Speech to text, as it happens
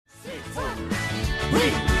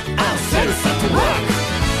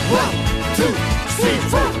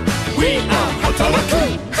働く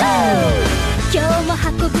今日も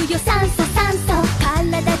運ぶよ酸素酸素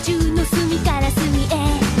体中の隅から隅へ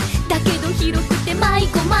だけど広くて迷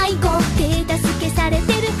子迷子手助けされ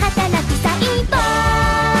てる働く細胞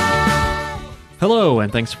Hello,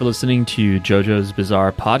 and thanks for listening to JoJo's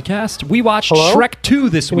Bizarre Podcast. We watched Hello? Shrek 2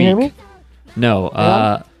 this Can week. you hear me? No,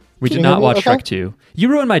 we Can did you hear not me watch okay? Shrek 2. You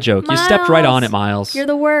ruined my joke. You stepped right on it, Miles. You're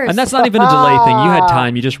the worst. And that's not even a delay thing. You had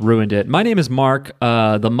time. You just ruined it. My name is Mark.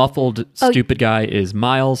 The muffled, stupid guy is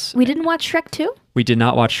Miles. We didn't watch Shrek 2? We did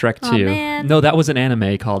not watch Shrek 2. Man. No, that was an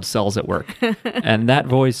anime called Cells at Work. And that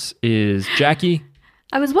voice is Jackie.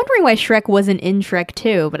 I was wondering why Shrek wasn't in Shrek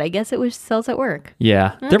 2, but I guess it was Cells at Work.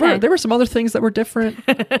 Yeah. Okay. There were some other things that were different.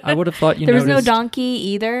 I would have thought you There was noticed. no donkey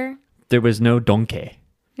either. There was no donkey.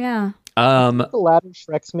 Yeah. The latter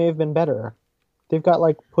Shreks may have been better. They've got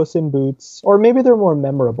like Puss in Boots, or maybe they're more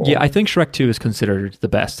memorable. Yeah, I think Shrek 2 is considered the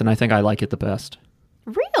best, and I think I like it the best.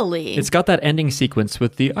 Really? It's got that ending sequence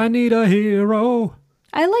with the I need a hero.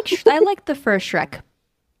 I like the first Shrek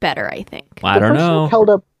better, I think. I don't The first know.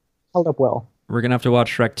 Shrek held up well. We're gonna have to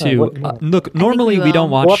watch Shrek 2. what do you mean? Look, normally we we don't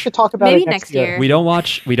will. watch We'll have to talk about Maybe it next year. we don't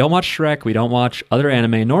watch Shrek, we don't watch other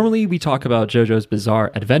anime. Normally we talk about JoJo's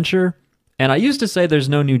Bizarre Adventure. And I used to say there's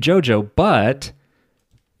no new JoJo, but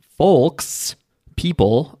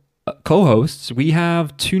people, co-hosts, we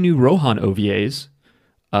have 2 new Rohan OVAs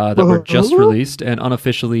that were just released and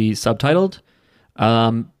unofficially subtitled.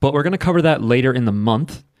 But we're going to cover that later in the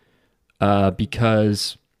month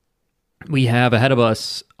because we have ahead of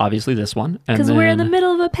us, obviously, this one. Because we're in the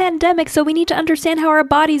middle of a pandemic, so we need to understand how our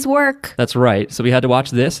bodies work. That's right. So we had to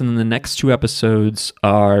watch this, and then the next 2 episodes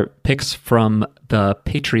are picks from the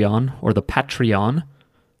Patreon or the Patreon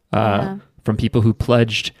from people who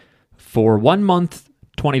pledged for 1 month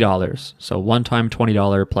 $20. So one-time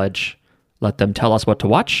 $20 pledge. Let them tell us what to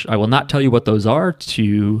watch. I will not tell you what those are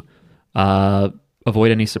to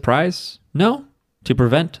avoid any surprise. No, to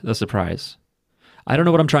prevent the surprise. I don't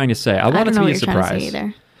know what I'm trying to say. I want it to be a surprise.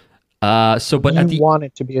 Either. You want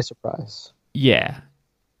it to be a surprise. Yeah.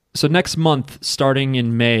 So next month, starting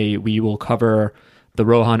in May, we will cover the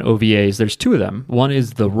Rohan OVAs. There's 2 of them. One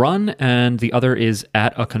is The Run, and the other is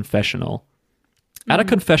At a Confessional. At a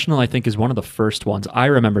Confessional, I think, is one of the first ones. I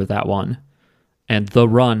remember that one. And The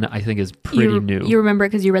Run, I think, is pretty new. You remember it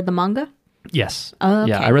because you read the manga? Yes. Oh,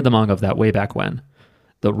 okay. Yeah, I read the manga of that way back when.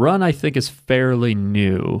 The Run, I think, is fairly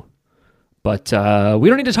new. But we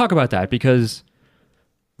don't need to talk about that because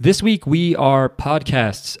this week we are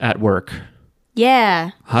podcasts at work. Yeah.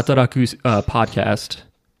 Hataraku podcast.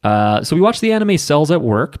 So we watched the anime Cells at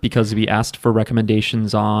Work because we asked for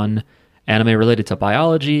recommendations on anime related to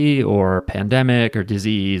biology or pandemic or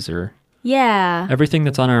disease or Yeah. everything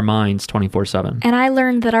that's on our minds 24/7. And I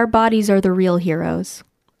learned that our bodies are the real heroes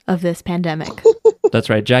of this pandemic. That's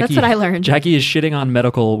right. Jackie, That's what I learned. Jackie is shitting on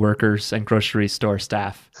medical workers and grocery store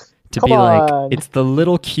staff to Come be like, on. it's the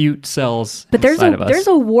little cute cells But inside of us. there's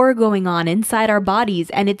a war going on inside our bodies,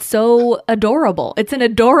 and it's so adorable. It's an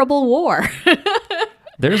adorable war.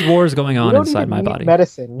 There's wars going We on don't inside even my need body.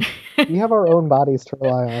 medicine. We have our own bodies to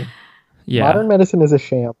rely on. Yeah. Modern medicine is a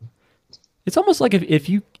sham. It's almost like if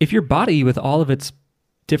your body with all of its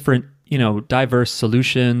different, diverse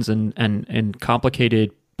solutions and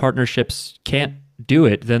complicated partnerships can't do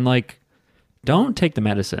it, then like don't take the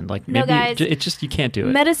medicine. Like No, maybe guys. it's just you can't do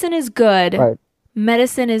it. Medicine is good. Right.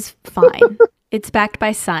 Medicine is fine. It's backed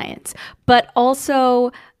by science. But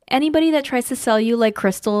also, anybody that tries to sell you like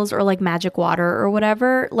crystals or like magic water or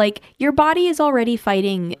whatever, like your body is already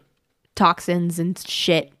fighting toxins and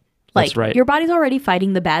shit. Like That's right. your body's already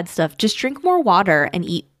fighting the bad stuff. Just drink more water and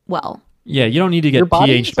eat well. Yeah, you don't need to Your get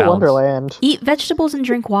body pH is a balance. wonderland. Eat vegetables and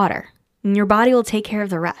drink water. And your body will take care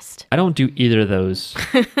of the rest. I don't do either of those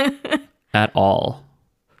at all.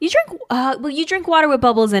 You drink water with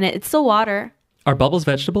bubbles in it. It's still water. Are bubbles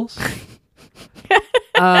vegetables?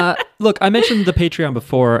 Look, I mentioned the Patreon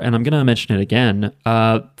before, and I'm going to mention it again.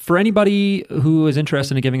 For anybody who is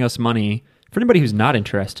interested in giving us money, for anybody who's not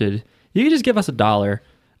interested, you can just give us $1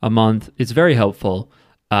 a month. It's very helpful.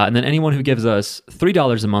 And then anyone who gives us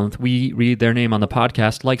 $3 a month, we read their name on the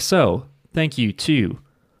podcast like so. Thank you to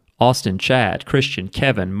Austin, Chad, Christian,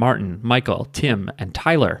 Kevin, Martin, Michael, Tim, and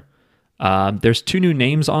Tyler. There's 2 new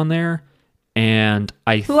names on there. And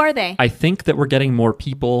Who are they? I think that we're getting more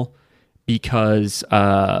people because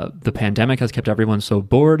the pandemic has kept everyone so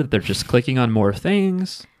bored. They're just clicking on more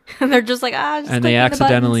things. And they're just like, just And they clicking the buttons.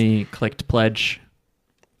 accidentally clicked pledge.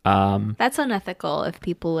 That's unethical if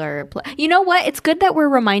people are... You know what? It's good that we're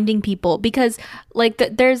reminding people because like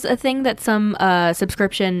there's a thing that some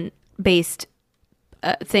subscription-based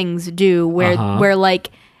things do where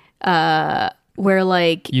like where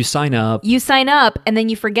like You sign up. you sign up and then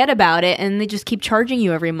you forget about it and they just keep charging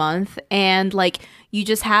you every month, and like you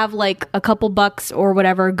just have like a couple bucks or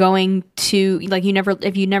whatever going to like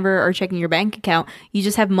if you never are checking your bank account, you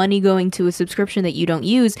just have money going to a subscription that you don't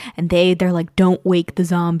use, and they're like, don't wake the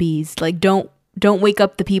zombies, like don't wake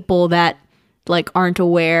up the people that like aren't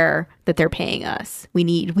aware that they're paying us. We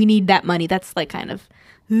need that money. That's like kind of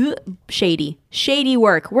shady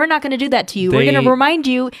work. We're not going to do that to you. We're going to remind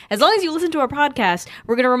you, as long as you listen to our podcast,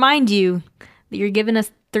 we're going to remind you that you're giving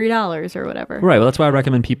us $3 or whatever. Right. Well, that's why I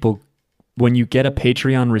recommend people, when you get a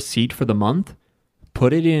Patreon receipt for the month,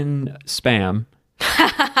 put it in spam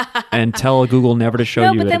and tell Google never to show you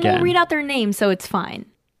it again. No, but then we'll read out their name, so it's fine.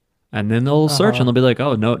 And then they'll search and they'll be like,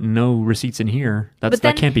 oh, no receipts in here.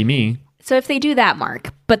 That can't be me. So if they do that,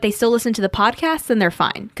 Mark, but they still listen to the podcast, then they're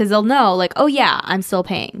fine. Because they'll know, like, oh yeah, I'm still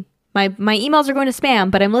paying. My emails are going to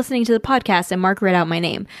spam, but I'm listening to the podcast and Mark read out my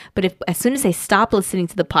name. But as soon as they stop listening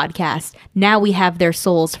to the podcast, now we have their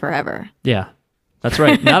souls forever. Yeah, that's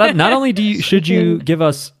right. Not only should you give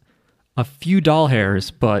us a few doll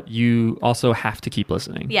hairs, but you also have to keep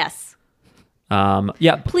listening. Yes.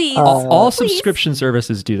 Yeah. Please. All subscription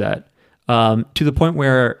services do that. To the point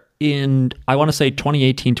where I want to say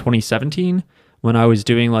 2018, 2017, when I was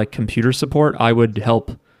doing like computer support, I would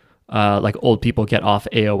help like old people get off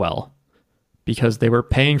AOL because they were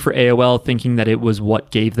paying for AOL thinking that it was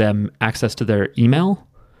what gave them access to their email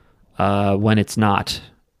when it's not.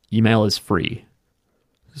 Email is free.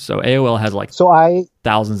 So AOL has like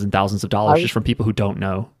thousands and thousands of dollars just from people who don't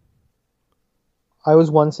know. I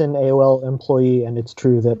was once an AOL employee, and it's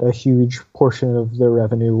true that a huge portion of their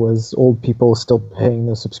revenue was old people still paying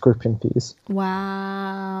the subscription fees.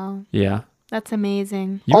 Wow. Yeah. That's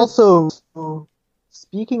amazing. Also,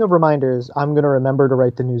 speaking of reminders, I'm going to remember to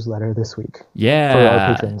write the newsletter this week. Yeah. For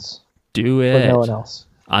our patrons. Do it. For no one else.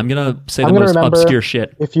 I'm going to say the most obscure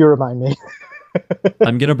shit. If you remind me.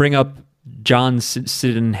 I'm going to bring up John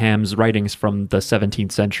Sydenham's writings from the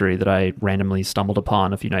 17th century that I randomly stumbled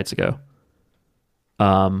upon a few nights ago.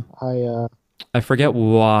 I forget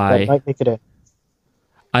why. That might make it in.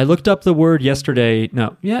 I looked up the word yesterday.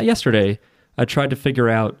 Yesterday. I tried to figure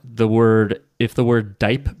out if the word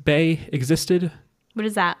diape bay existed. What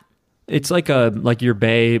is that? It's like your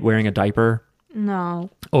bae wearing a diaper. No.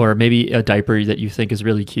 Or maybe a diaper that you think is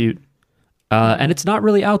really cute. And it's not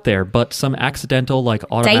really out there, but some accidental like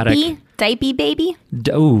automatic... Diape baby?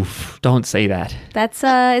 Oof, don't say that. That's,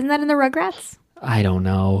 isn't that in the Rugrats? I don't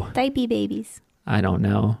know. Diape babies. I don't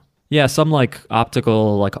know. Yeah, some like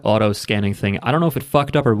optical like auto scanning thing. I don't know if it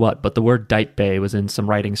fucked up or what, but the word diape bay was in some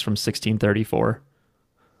writings from 1634.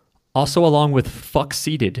 Also along with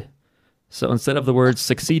fuckseated. So instead of the word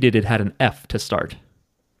succeeded, it had an F to start.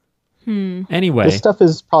 Anyway. This stuff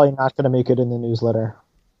is probably not going to make it in the newsletter.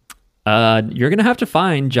 You're going to have to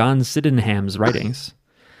find John Sydenham's writings.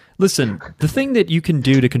 Listen, the thing that you can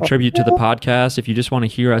do to contribute to the podcast, if you just want to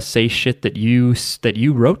hear us say shit that you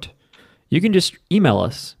wrote, you can just email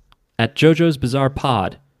us at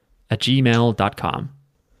jojosbizarrepod@gmail.com.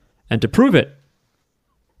 And to prove it,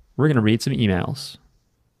 we're going to read some emails.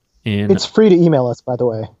 It's free to email us, by the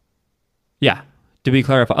way. Yeah, to be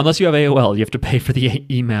clarified. Unless you have AOL, you have to pay for the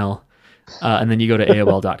email, and then you go to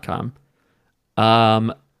AOL.com.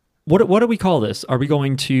 What do we call this? Are we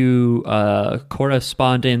going to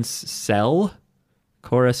correspondence cell?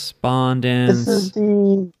 Correspondence... This is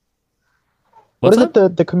the... What is it?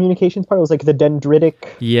 The communications part? It was like the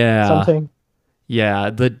dendritic something. Yeah,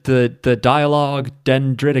 the dialogue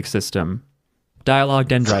dendritic system. Dialogue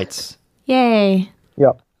dendrites. Yay.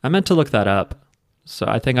 Yep. I meant to look that up. So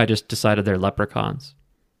I think I just decided they're leprechauns.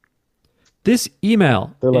 This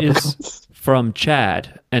email is from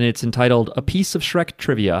Chad, and it's entitled A Piece of Shrek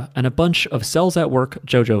Trivia and a Bunch of Cells at Work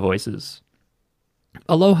JoJo Voices.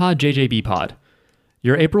 Aloha JJB Pod.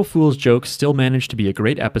 Your April Fool's joke still managed to be a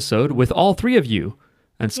great episode with all three of you,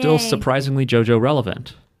 and still surprisingly JoJo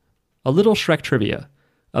relevant. A little Shrek trivia.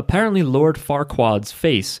 Apparently Lord Farquaad's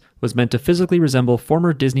face was meant to physically resemble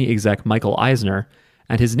former Disney exec Michael Eisner,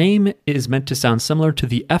 and his name is meant to sound similar to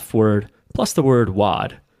the F word plus the word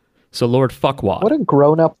wad. So Lord Fuckwad. What a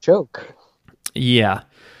grown-up joke. Yeah.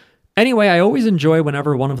 Anyway, I always enjoy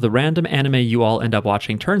whenever one of the random anime you all end up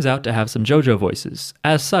watching turns out to have some JoJo voices.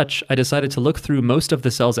 As such, I decided to look through most of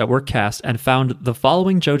the Cells at Work cast and found the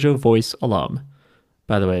following JoJo voice alum.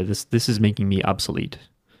 By the way, this is making me obsolete.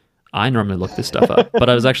 I normally look this stuff up, but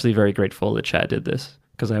I was actually very grateful that Chad did this,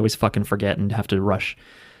 because I always fucking forget and have to rush.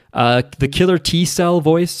 The Killer T-Cell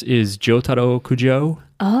voice is Jotaro Kujo.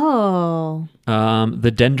 Oh.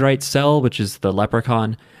 The Dendrite Cell, which is the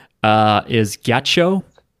leprechaun, is Gacho.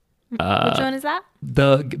 Which one is that?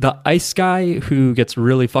 The ice guy who gets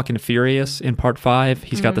really fucking furious in part 5.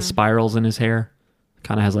 He's got the spirals in his hair.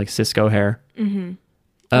 Kind of has like Cisco hair.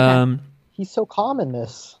 He's so calm in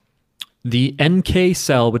this. The NK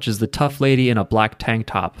Cell, which is the tough lady in a black tank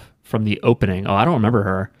top from the opening. Oh, I don't remember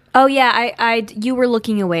her. Oh yeah, you were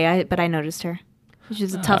looking away, but I noticed her.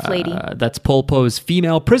 She's a tough lady. That's Polpo's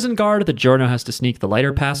female prison guard that Giorno has to sneak the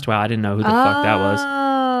lighter past. Wow, I didn't know who the fuck that was.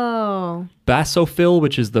 Oh. Basophil,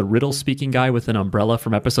 which is the riddle-speaking guy with an umbrella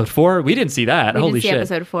from episode 4. We didn't see that. We Holy didn't see shit.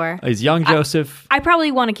 episode 4. He's young Joseph. I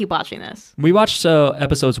probably want to keep watching this. We watched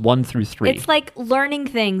episodes 1 through 3. It's like learning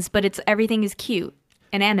things, but everything is cute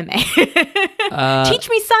and anime. Teach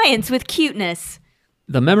me science with cuteness.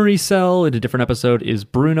 The memory cell in a different episode is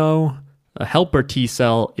Bruno. A helper T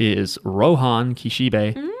cell is Rohan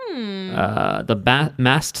Kishibe. The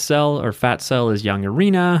mast cell or fat cell is young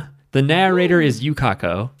Irina. The narrator is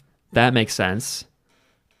Yukako. That makes sense.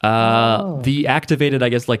 The activated, I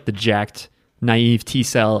guess, like the jacked, naive T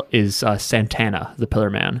cell is Santana, the Pillar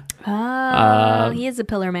Man. He is a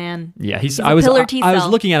pillar man. Yeah, I was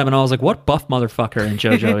looking at him and I was like, what buff motherfucker in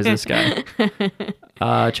JoJo is this guy?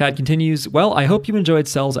 Chad continues, well, I hope you enjoyed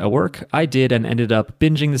Cells at work. I did and ended up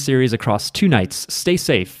binging the series across 2 nights. Stay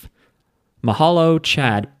safe. Mahalo,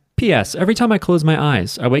 Chad. P.S. Every time I close my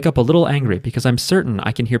eyes, I wake up a little angry because I'm certain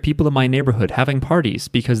I can hear people in my neighborhood having parties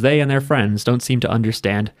because they and their friends don't seem to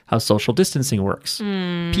understand how social distancing works.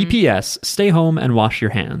 P.P.S. Stay home and wash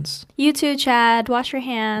your hands. You too, Chad. Wash your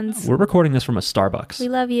hands. We're recording this from a Starbucks. We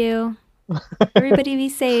love you. Everybody be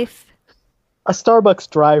safe. A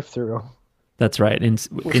Starbucks drive-through. That's right. In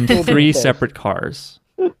 3 separate cars.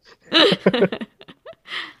 All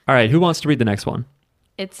right. Who wants to read the next one?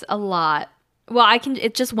 It's a lot. Well,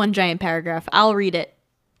 it's just one giant paragraph. I'll read it.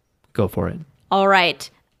 Go for it. All right.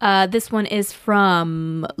 This one is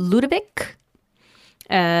from Ludovic.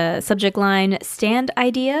 Subject line, stand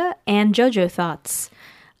idea and JoJo thoughts.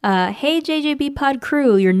 Hey JJB Pod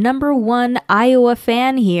crew, your #1 Iowa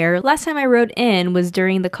fan here. Last time I wrote in was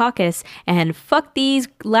during the caucus, and fuck, these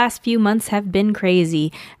last few months have been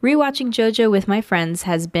crazy. Rewatching JoJo with my friends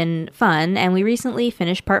has been fun, and we recently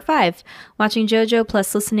finished part 5. Watching JoJo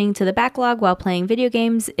plus listening to the backlog while playing video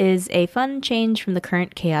games is a fun change from the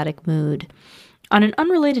current chaotic mood. On an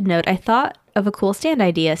unrelated note, I thought of a cool stand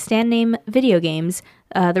idea, stand name video games,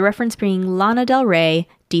 the reference being Lana Del Rey,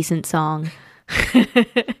 decent song.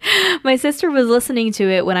 My sister was listening to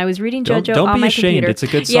it when I was reading JoJo don't on be my ashamed. computer. It's a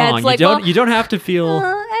good song. Yeah, it's like, you don't have to feel. I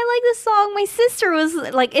like this song. My sister was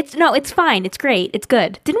like, it's fine. It's great. It's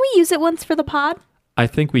good. Didn't we use it once for the pod? I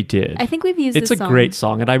think we did. I think we've used It's this a song. great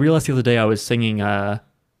song, and I realized the other day I was singing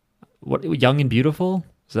what Young and Beautiful?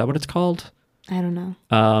 Is that what it's called? I don't know.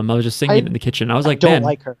 I was just singing it in the kitchen. I was like, don't man,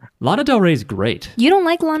 like her. Lana Del Rey's great. You don't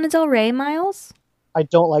like Lana Del Rey, Miles? I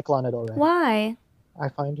don't like Lana Del Rey. Why? I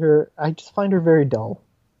just find her very dull.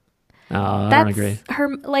 I don't agree.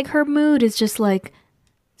 Her mood is just like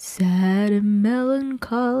sad and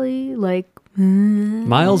melancholy, like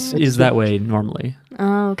Miles is that way normally.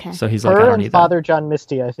 Oh, okay. So he's like, I Her don't and need Father John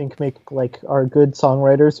Misty, I think, are good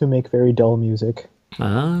songwriters who make very dull music.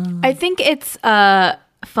 that. I think it's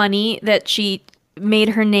funny that she made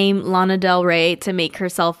her name Lana Del Rey to make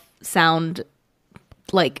herself sound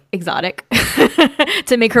like exotic,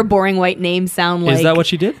 to make her boring white name sound like. Is that what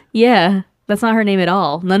she did? Yeah, that's not her name at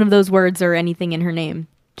all. None of those words or anything in her name.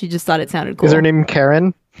 She just thought it sounded cool. Is her name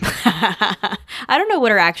Karen? I don't know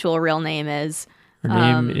what her actual real name is. Her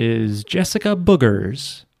name is Jessica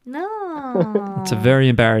Boogers. No. It's a very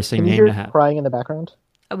embarrassing Can you name hear to have. crying in the background?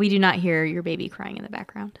 We do not hear your baby crying in the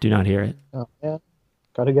background. Do not hear it. Oh, yeah.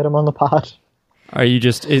 Gotta get him on the pod. Are you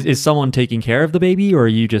just is someone taking care of the baby, or are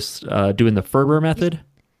you just doing the Ferber method?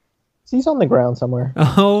 He's on the ground somewhere.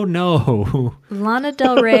 Oh no. Lana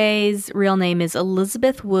Del Rey's real name is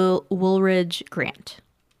Elizabeth Woolridge Grant.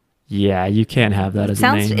 Yeah, you can't have that as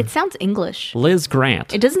a name. It sounds English. Liz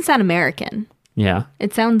Grant. It doesn't sound American. Yeah.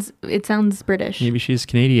 It sounds British. Maybe she's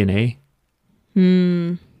Canadian, eh?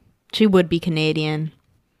 She would be Canadian.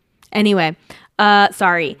 Anyway,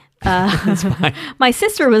 sorry. My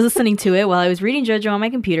sister was listening to it while I was reading JoJo on my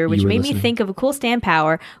computer, which made me think of a cool stand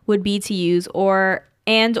power would be to use or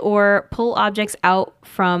pull objects out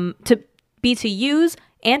from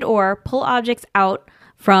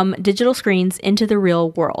digital screens into the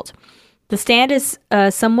real world. The stand is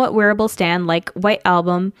a somewhat wearable stand like White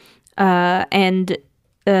Album, and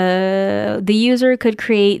the user could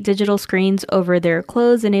create digital screens over their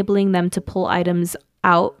clothes, enabling them to pull items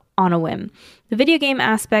out on a whim. The video game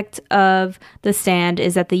aspect of the stand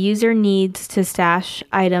is that the user needs to stash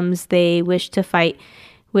items they wish to fight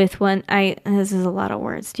with this is a lot of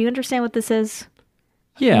words. Do you understand what this is?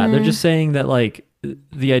 Yeah, they're just saying that like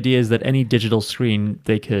the idea is that any digital screen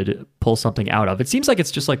they could pull something out of. It seems like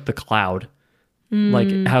it's just like the cloud,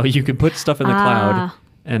 like how you could put stuff in the cloud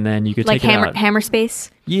and then you could Like take it out. hammer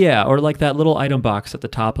space. Yeah, or like that little item box at the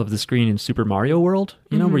top of the screen in Super Mario World,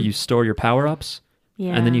 you know, where you store your power-ups.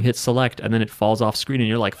 Yeah. And then you hit select and then it falls off screen and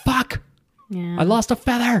you're like, fuck, Yeah. I lost a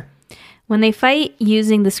feather. When they fight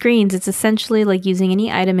using the screens, it's essentially like using any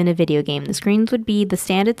item in a video game. The screens would be the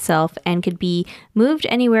stand itself and could be moved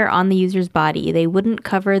anywhere on the user's body. They wouldn't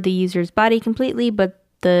cover the user's body completely, but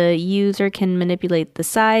the user can manipulate the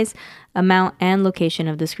size, amount, and location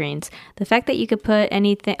of the screens. The fact that you could put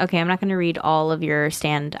anything... Okay, I'm not going to read all of your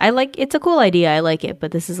stand. It's a cool idea. I like it,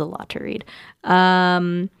 but this is a lot to read.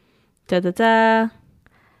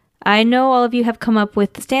 I know all of you have come up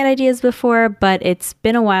with stand ideas before, but it's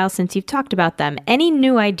been a while since you've talked about them. Any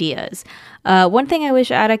new ideas? One thing I wish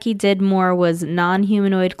Araki did more was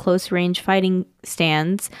non-humanoid close-range fighting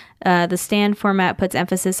stands. The stand format puts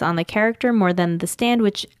emphasis on the character more than the stand,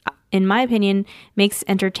 which, in my opinion, makes an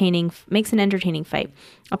entertaining fight.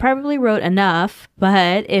 I probably wrote enough,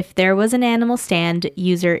 but if there was an animal stand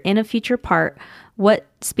user in a future part, what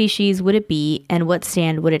species would it be and what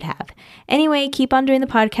stand would it have? Anyway, keep on doing the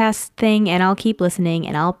podcast thing and I'll keep listening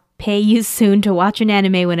and I'll pay you soon to watch an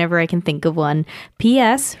anime whenever I can think of one.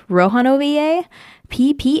 P.S. Rohan OVA?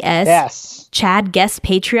 P.P.S. Yes. Chad guest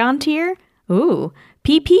Patreon tier? Ooh.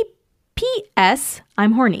 P.P.P.S.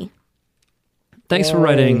 I'm horny. Thanks for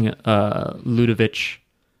writing, Ludovic.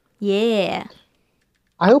 Yeah.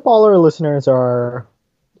 I hope all our listeners are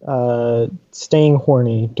staying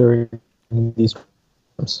horny during these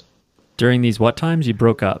times. During these what times? You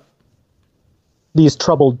broke up. These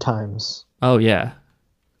troubled times. Oh, yeah.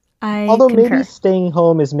 Although concur. maybe staying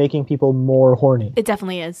home is making people more horny. It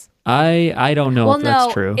definitely is. I don't know if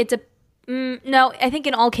that's true. It's no, I think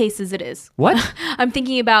in all cases it is. What? I'm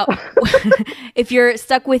thinking about if you're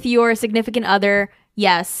stuck with your significant other,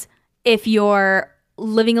 yes. If you're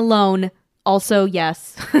living alone, also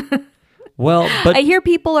yes. Well, but I hear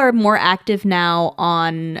people are more active now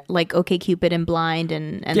on like OkCupid and Blind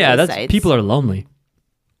and yeah, those that's sites. people are lonely.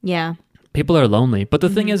 Yeah. People are lonely. But the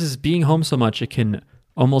thing is being home so much, it can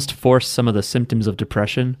almost force some of the symptoms of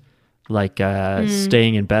depression, like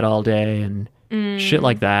staying in bed all day and shit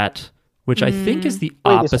like that, which I think is the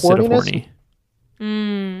Wait, is opposite of horniness-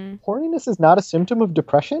 horny. Horniness is not a symptom of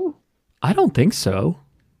depression? I don't think so.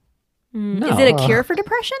 No. Is it a cure for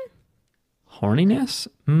depression? Horniness?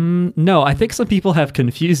 No, I think some people have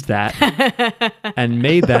confused that and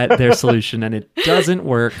made that their solution, and it doesn't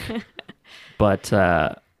work. But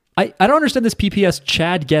I don't understand this PPS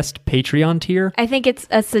Chad guest Patreon tier. I think it's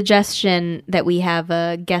a suggestion that we have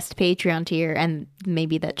a guest Patreon tier and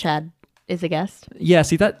maybe that Chad is a guest. Yeah,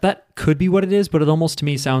 see, that could be what it is, but it almost to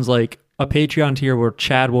me sounds like a Patreon tier where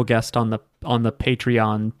Chad will guest on the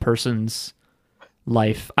Patreon person's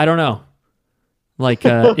life. I don't know. Like,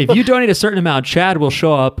 if you donate a certain amount, Chad will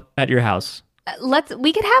show up at your house.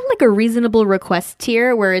 We could have like a reasonable request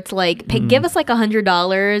tier where it's like give us like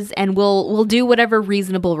 $100 and we'll do whatever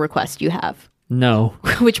reasonable request you have, No,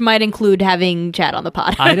 which might include having Chad on the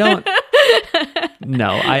pod. I don't. No,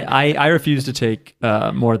 I refuse to take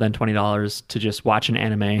more than $20 to just watch an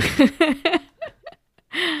anime.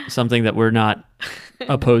 Something that we're not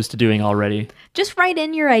opposed to doing already. Just write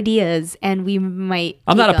in your ideas and we might.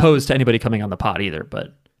 I'm not take 'em. opposed to anybody coming on the pod either,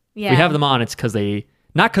 but Yeah. if we have them on, it's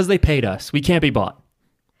not because they paid us. We can't be bought.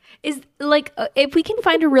 Is like if we can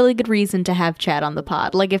find a really good reason to have Chad on the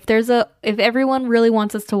pod, like if everyone really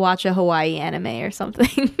wants us to watch a Hawaii anime or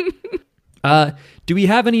something. Do we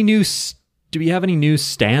have any new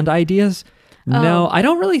stand ideas? No, I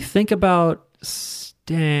don't really think about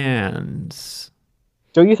stands.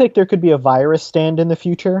 Don't you think there could be a virus stand in the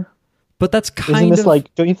future? But that's Isn't kind this of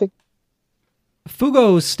like, don't you think?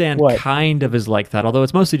 Fugo's stand What? kind of is like that, although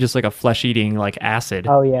it's mostly just like a flesh-eating like acid.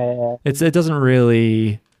 Oh, yeah. It doesn't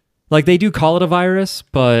really like they do call it a virus,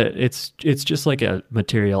 but it's just like a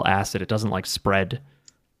material acid. It doesn't like spread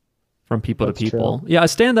from people That's to people. true. Yeah, a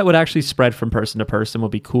stand that would actually spread from person to person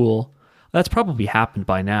would be cool. That's probably happened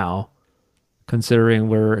by now, considering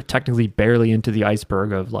we're technically barely into the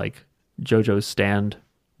iceberg of like JoJo's stand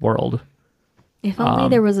world. If only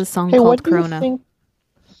there was a song Hey, called Corona.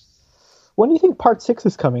 When do you think part 6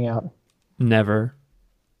 is coming out? Never.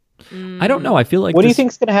 I don't know. I feel like What do you this-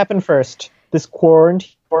 think's going to happen first? This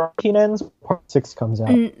quarantine ends, part 6 comes out.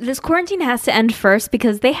 This quarantine has to end first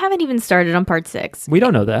because they haven't even started on part 6. we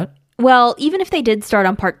don't know that. Well, even if they did start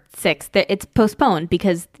on part 6, it's postponed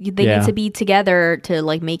because they Yeah. need to be together to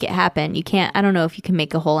like make it happen. You can't. I don't know if you can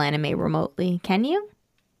make a whole anime remotely. Can you?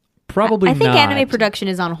 Probably I think not. anime production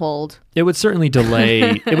is on hold. It would certainly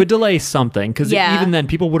delay. It would delay something because Yeah. even then,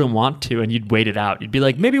 people wouldn't want to, and you'd wait it out. You'd be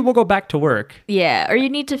like, maybe we'll go back to work. Yeah, or you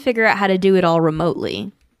need to figure out how to do it all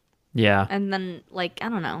remotely. Yeah. And then, like, I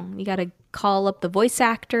don't know, you got to call up the voice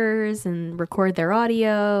actors and record their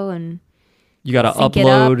audio and You got to sync it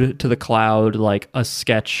upload to the cloud like a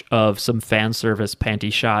sketch of some fan service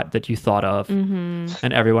panty shot that you thought of,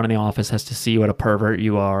 and everyone in the office has to see what a pervert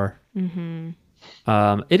you are.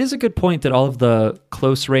 It is a good point that all of the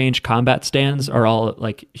close range combat stands are all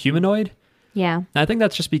like humanoid. yeah. And I think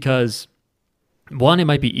that's just because one, it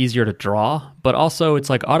might be easier to draw, but also it's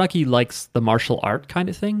like Araki likes the martial art kind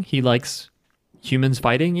of thing. He likes humans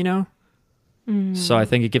fighting, you know? So I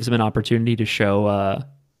think it gives him an opportunity to show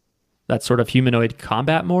that sort of humanoid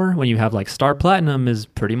combat more when you have like Star Platinum is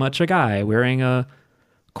pretty much a guy wearing a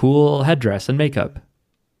cool headdress and makeup.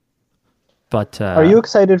 But Are you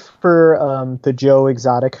excited for the Joe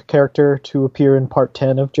Exotic character to appear in part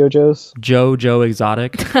 10 of JoJo's? Joe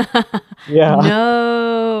Exotic? Yeah.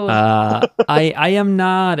 No. I am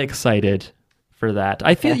not excited for that.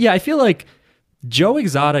 I feel like Joe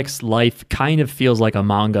Exotic's life kind of feels like a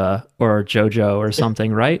manga or JoJo or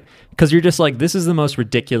something, right? Because you're just like, this is the most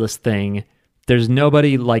ridiculous thing. There's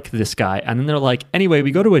nobody like this guy. And then they're like, anyway, we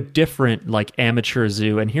go to a different like amateur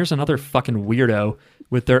zoo and here's another fucking weirdo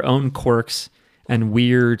with their own quirks and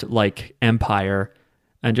weird like empire.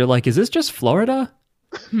 And you're like, is this just Florida?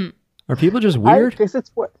 Are people just weird? I guess it's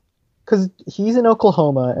what, because he's in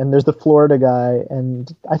Oklahoma and there's the Florida guy,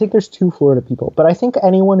 and I think there's 2 Florida people. But I think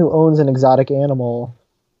anyone who owns an exotic animal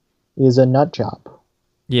is a nut job.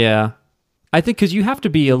 Yeah. I think because you have to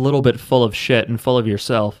be a little bit full of shit and full of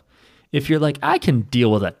yourself. If you're like, I can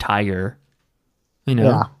deal with a tiger, you know?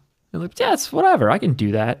 Yeah. You're like, yeah, it's whatever. I can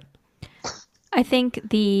do that. I think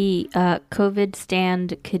the COVID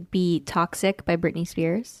stand could be Toxic by Britney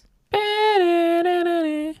Spears.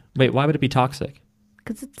 Wait, why would it be toxic?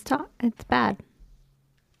 Because it's bad.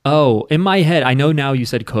 Oh, in my head, I know now you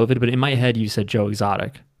said COVID, but in my head you said Joe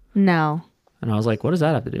Exotic. No. And I was like, what does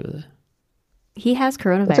that have to do with it? He has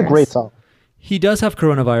coronavirus. That's a great song. He does have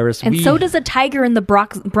coronavirus. And so does a tiger in the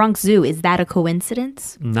Bronx Zoo. Is that a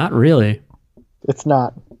coincidence? Not really. It's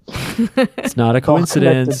not. It's not a All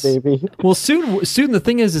coincidence. connected, baby. Well, soon the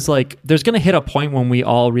thing is like there's going to hit a point when we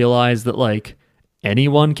all realize that like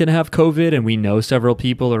anyone can have COVID and we know several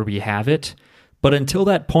people or we have it. But until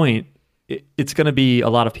that point, it's going to be a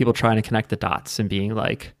lot of people trying to connect the dots and being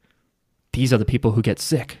like, these are the people who get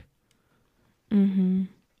sick. Mm-hmm.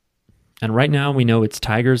 And right now we know it's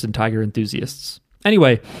tigers and tiger enthusiasts.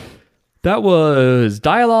 Anyway, that was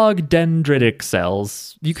Dialogue Dendritic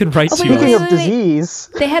Cells. You can write to Speaking us. of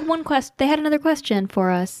disease, They had They had another question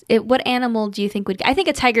for us. What animal do you think would? I think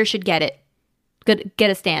a tiger should get it.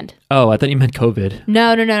 Get a stand. Oh, I thought you meant COVID.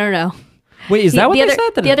 No. Wait, is that what the they other,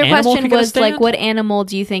 said? That the an other animal question could get a was like, stand? what animal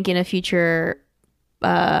do you think in a future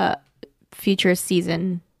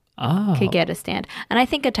season Oh. could get a stand? And I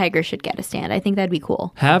think a tiger should get a stand. I think that'd be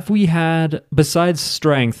cool. Have we had, besides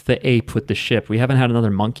Strength, the ape with the ship, we haven't had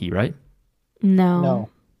another monkey, right? No. no.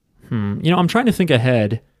 You know, I'm trying to think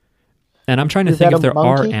ahead, and I'm trying to We've think had if a there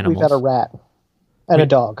monkey, are animals. we've had a rat, and a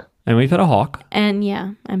dog. And we've had a hawk. And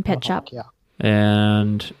Pet Shop. Yeah.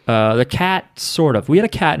 And the cat, sort of. We had a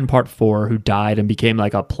cat in part 4 who died and became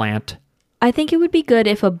like a plant. I think it would be good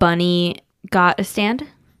if a bunny got a stand.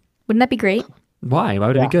 Wouldn't that be great? Why? Why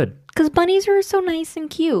would it be good? Because bunnies are so nice and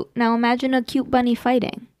cute. Now imagine a cute bunny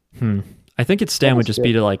fighting. I think its stand would That's just be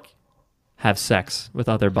good. to like have sex with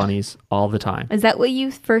other bunnies all the time. Is that what you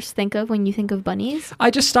first think of when you think of bunnies? I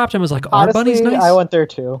just stopped and was like, are bunnies Honestly, nice? I went there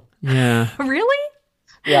too. Yeah. Really?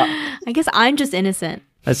 Yeah. I guess I'm just innocent.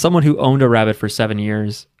 As someone who owned a rabbit for 7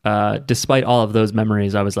 years, despite all of those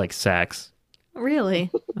memories, I was like, sex.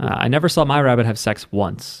 Really? I never saw my rabbit have sex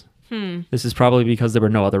once. This is probably because there were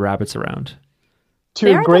no other rabbits around. To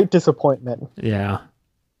They are great disappointment. Yeah.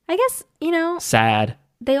 I guess, Sad.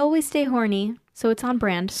 they always stay horny, so it's on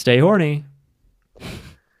brand. Stay horny.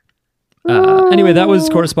 Anyway, that was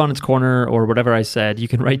Correspondence Corner or whatever I said. You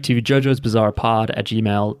can write to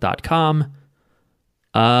jojosbizarrepod@gmail.com.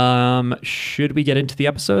 Should we get into the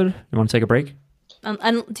episode? You want to take a break?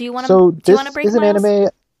 And do you want to? So do you this want to break? is an Miles? anime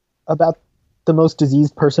about the most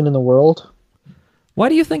diseased person in the world. Why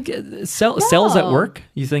do you think cells at work?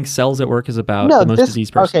 You think cells at work is about No, the most this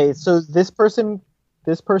diseased person? okay. So this person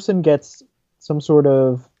gets some sort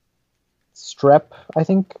of strep, I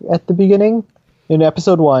think, at the beginning in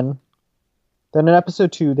episode 1. Then in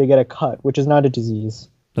episode 2, they get a cut, which is not a disease,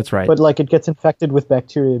 That's right. but like it gets infected with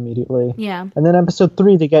bacteria immediately. Yeah. And then episode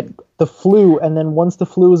 3, they get the flu, and then once the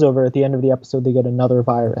flu is over, at the end of the episode, they get another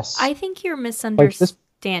virus. I think you're like misunderstanding.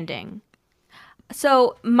 understanding.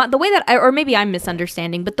 So the way that or maybe I'm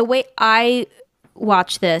misunderstanding, but the way I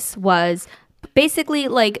watched this was basically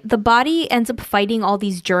like the body ends up fighting all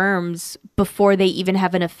these germs before they even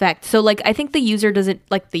have an effect. So like I think the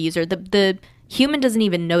human doesn't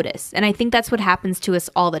even notice. And I think that's what happens to us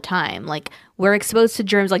all the time. Like we're exposed to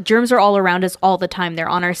germs. Like germs are all around us all the time. They're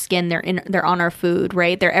on our skin. They're on our food,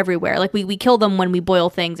 right? They're everywhere. Like we kill them when we boil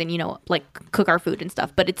things and, like cook our food and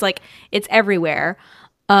stuff. But it's like, it's everywhere.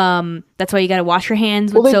 That's why you got to wash your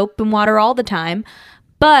hands with soap and water all the time.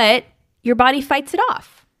 But your body fights it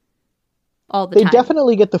off all the time. They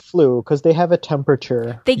definitely get the flu because they have a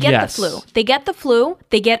temperature. They get the flu. They get the flu.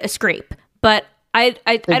 They get a scrape. But I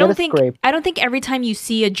don't think every time you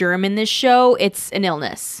see a germ in this show, it's an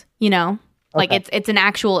illness, Like it's an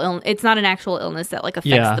actual it's not an actual illness that like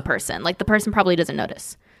affects the person. Like the person probably doesn't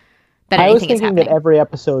notice that anything is happening. I was thinking that every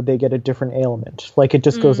episode they get a different ailment. Like it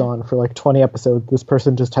just goes on for like 20 episodes. This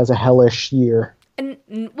person just has a hellish year. And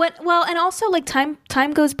and also like time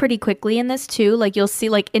goes pretty quickly in this too. Like you'll see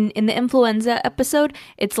like in the influenza episode,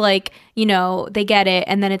 it's like, they get it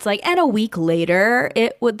and then it's like, and a week later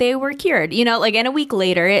they were cured, like, and a week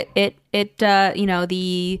later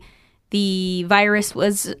the virus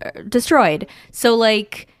was destroyed. So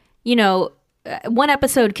like, one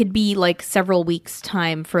episode could be like several weeks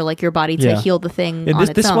time for like your body to heal the thing on its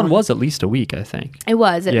own. This one was at least a week, I think. It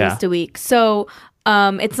was at least a week. So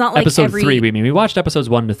it's not like episode 3. We watched episodes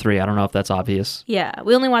 1 to 3. I don't know if that's obvious. Yeah,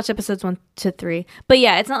 we only watched episodes 1 to 3. But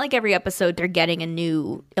yeah, it's not like every episode they're getting a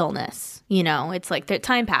new illness. It's like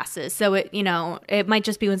time passes, so it might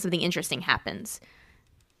just be when something interesting happens.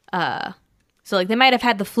 So like they might have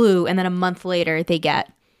had the flu, and then a month later they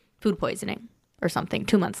get food poisoning or something.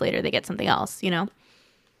 2 months later they get something else.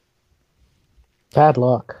 Bad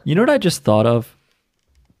luck. You know what I just thought of?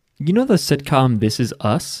 The sitcom This Is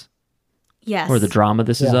Us? Yes. Or the drama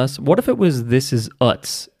This Is Us. What if it was This Is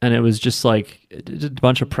Utz and it was just like a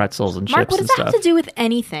bunch of pretzels and Mark, chips and stuff? what does that have to do with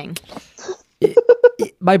anything?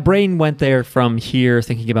 My brain went there from here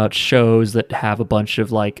thinking about shows that have a bunch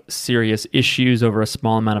of like serious issues over a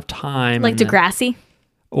small amount of time. Like Degrassi?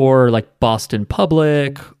 Or like Boston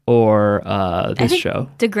Public or this show.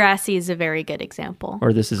 Degrassi is a very good example.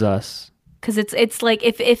 Or This Is Us. Because it's like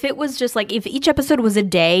if it was just like if each episode was a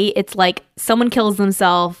day, it's like someone kills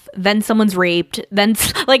themselves, then someone's raped, then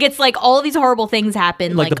like it's like all of these horrible things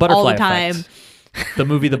happen like the all the time. The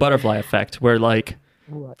movie The Butterfly Effect, where like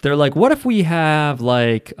they're like, what if we have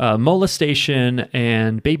like molestation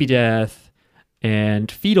and baby death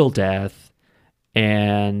and fetal death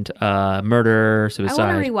and murder, suicide? I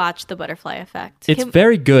want to rewatch The Butterfly Effect. It's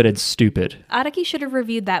very good and stupid. Araki should have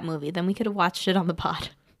reviewed that movie. Then we could have watched it on the pod.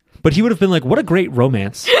 But he would have been like, what a great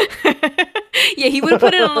romance. Yeah, he would have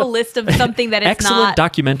put it on a list of something that it's excellent not.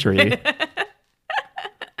 Documentary.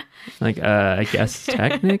 Like, I guess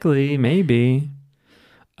technically, maybe.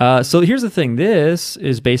 So here's the thing. This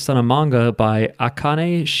is based on a manga by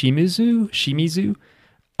Akane Shimizu.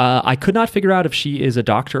 I could not figure out if she is a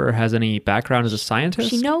doctor or has any background as a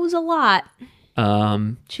scientist. She knows a lot.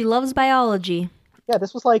 She loves biology. Yeah,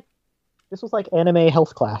 this was like anime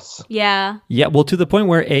health class. Yeah. Yeah, well, to the point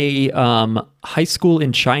where a high school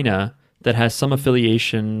in China that has some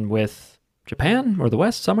affiliation with Japan or the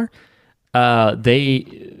West, somewhere,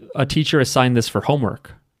 a teacher assigned this for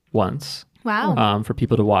homework once. Wow. For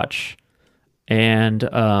people to watch. And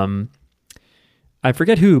I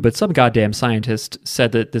forget who, but some goddamn scientist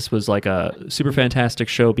said that this was like a super fantastic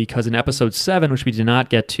show because in episode 7, which we did not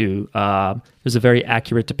get to, there's a very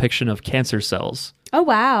accurate depiction of cancer cells. Oh,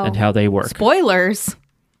 wow. And how they work. Spoilers.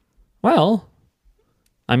 Well,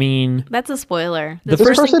 I mean... That's a spoiler. The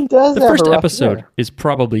first episode is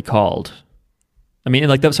probably called... I mean,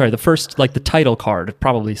 like, the first, like, the title card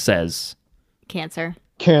probably says... Cancer.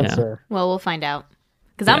 Yeah. Well, we'll find out.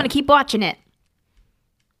 Because I'm going to keep watching it.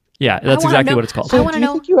 Yeah, that's exactly what it's called. So do you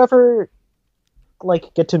think you ever,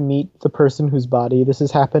 like, get to meet the person whose body this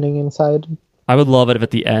is happening inside? I would love it if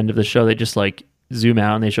at the end of the show they just, like, zoom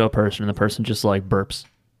out and they show a person and the person just like burps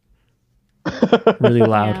really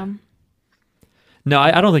loud. Yeah. No,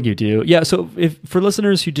 I don't think you do. Yeah, so if for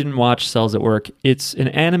listeners who didn't watch Cells at Work, it's an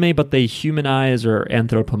anime, but they humanize or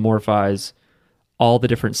anthropomorphize all the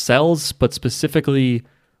different cells, but specifically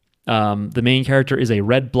the main character is a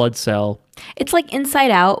red blood cell. It's like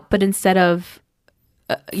Inside Out, but instead of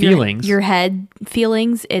feelings, your head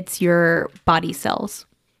feelings, it's your body cells.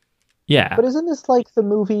 Yeah. But isn't this like the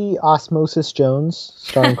movie Osmosis Jones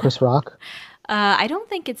starring Chris Rock? I don't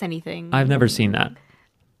think it's anything. I've never seen that.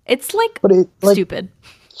 It's like stupid.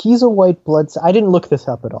 He's a white blood cell. I didn't look this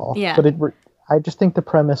up at all. Yeah. But I just think the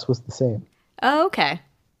premise was the same. Oh, okay.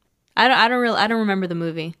 I don't remember the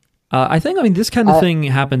movie. I mean, this kind of thing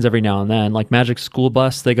happens every now and then. Like Magic School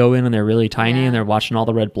Bus, they go in and they're really tiny and they're watching all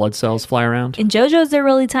the red blood cells fly around. In JoJo's, they're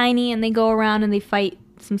really tiny and they go around and they fight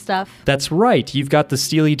some stuff. That's right. You've got the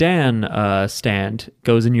Steely Dan stand,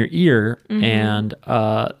 goes in your ear and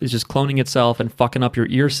is just cloning itself and fucking up your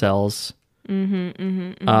ear cells.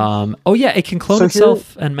 Oh yeah, it can clone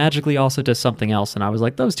itself and magically also does something else. And I was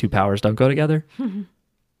like, those two powers don't go together.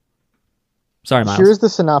 Sorry, Miles. Here's the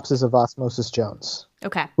synopsis of Osmosis Jones,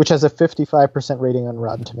 Okay. which has a 55% rating on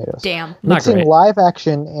Rotten Tomatoes. Damn. Not Mixing great. live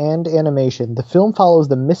action and animation, the film follows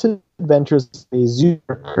the misadventures of a zoo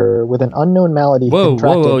worker with an unknown malady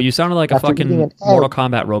contracted. You sounded like a after eating fucking an egg. Mortal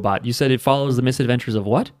Kombat robot. You said it follows the misadventures of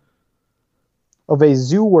what? Of a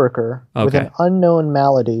zoo worker with Okay. an unknown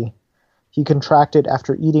malady he contracted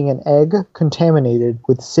after eating an egg contaminated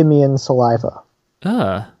with simian saliva.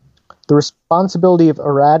 The responsibility of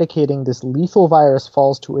eradicating this lethal virus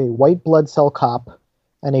falls to a white blood cell cop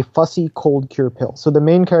and a fussy cold cure pill. So the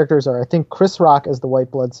main characters are, I think, Chris Rock as the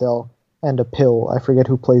white blood cell and a pill. I forget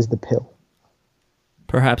who plays the pill.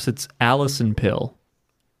 Perhaps it's Allison Pill.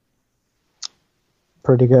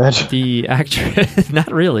 Pretty good. The actress,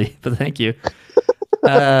 not really, but thank you.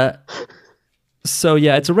 So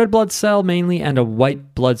yeah, it's a red blood cell mainly and a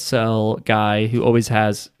white blood cell guy who always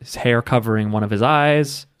has his hair covering one of his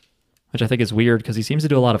eyes, which I think is weird because he seems to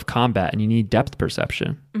do a lot of combat and you need depth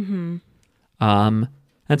perception.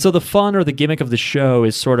 And so the fun or the gimmick of the show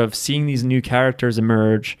is sort of seeing these new characters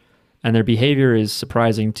emerge and their behavior is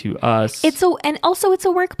surprising to us. It's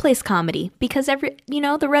a workplace comedy because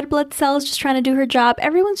the red blood cell is just trying to do her job.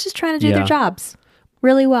 Everyone's just trying to do their jobs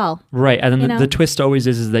really well. Right. And then You know? the twist always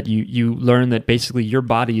is that you learn that basically your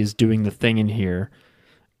body is doing the thing in here.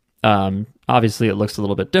 Obviously it looks a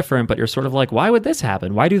little bit different, but you're sort of like, why would this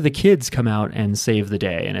happen? Why do the kids come out and save the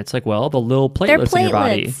day? And it's like, well, the little They're platelets in your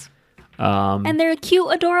body, platelets. And they're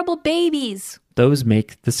cute, adorable babies. those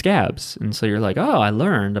make the scabs. And so you're like, oh, I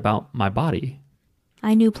learned about my body.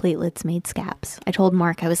 I knew platelets made scabs. I told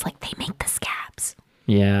Mark, I was like, they make the scabs.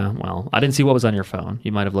 Yeah, well, I didn't see what was on your phone.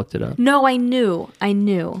 You might have looked it up. No, I knew. I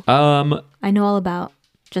know all about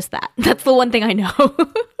just that. That's the one thing I know.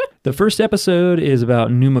 The first episode is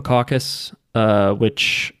about pneumococcus,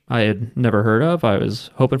 which I had never heard of. I was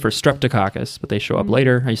hoping for streptococcus, but they show up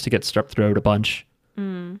later. I used to get strep throat a bunch,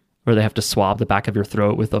 where they have to swab the back of your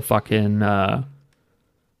throat with a fucking, I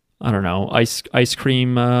don't know, ice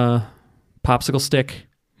cream popsicle stick.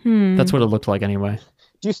 That's what it looked like anyway.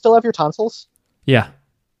 Do you still have your tonsils? Yeah,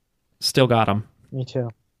 still got them. Me too.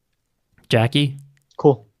 Jackie?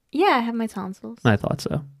 Cool. Yeah, I have my tonsils. I thought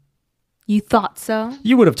so. You thought so?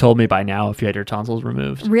 You would have told me by now if you had your tonsils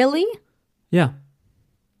removed. Really? Yeah.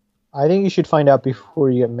 I think you should find out before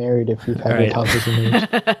you get married if you've had your Right. tonsils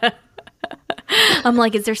removed. I'm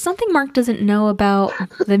like, is there something Mark doesn't know about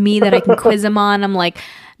me that I can quiz him on? I'm like,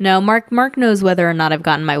 no, Mark knows whether or not I've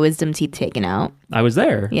gotten my wisdom teeth taken out. I was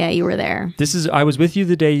there. Yeah, you were there. I was with you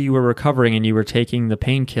the day you were recovering and you were taking the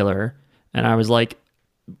painkiller, and I was like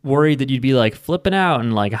worried that you'd be like flipping out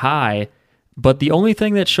and like high. But the only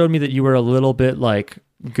thing that showed me that you were a little bit like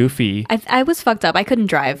goofy. I was fucked up. I couldn't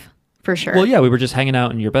drive for sure. Well, yeah, we were just hanging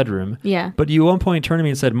out in your bedroom. Yeah. But you at one point turned to me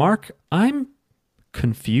and said, "Mark, I'm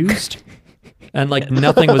confused." And like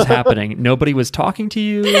nothing was happening. Nobody was talking to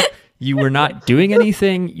you. You were not doing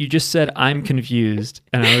anything. You just said, "I'm confused."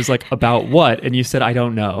 And I was like, "About what?" And you said, "I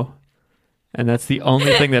don't know." And that's the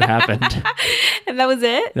only thing that happened. And that was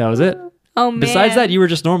it? That was it. Oh, man. Besides that, you were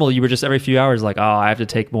just normal. You were just every few hours like, "Oh, I have to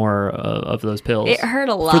take more of those pills." It hurt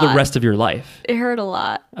a lot. For the rest of your life. It hurt a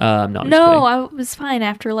lot. No, I'm just No, kidding. I was fine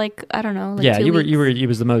after like, I don't know. Like Yeah, 2 you were. weeks. It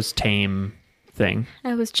was the most tame thing.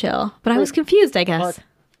 I was chill. But I was confused, I guess. Mark.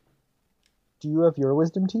 Do you have your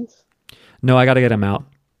wisdom teeth? No, I got to get him out.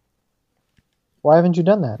 Why haven't you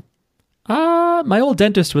done that? My old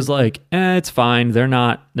dentist was like, "It's fine. They're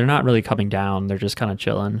not really coming down. They're just kind of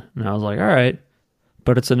chilling." And I was like, "All right."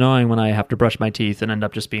 But it's annoying when I have to brush my teeth and end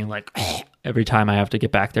up just being like, every time I have to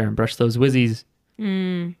get back there and brush those whizzies.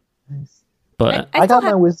 But I got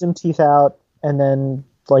my wisdom teeth out, and then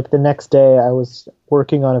like the next day I was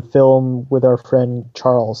working on a film with our friend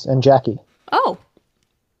Charles and Jackie. Oh,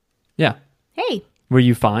 yeah. hey. Were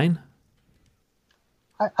you fine?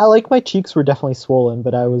 I like my cheeks were definitely swollen,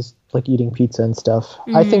 but I was like eating pizza and stuff.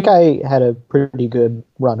 I think I had a pretty good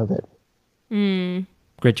run of it.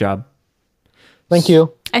 Great job. Thank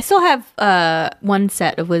you. I still have one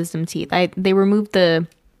set of wisdom teeth. They removed the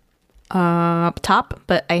top,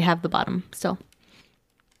 but I have the bottom still.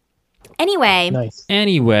 Anyway, Nice.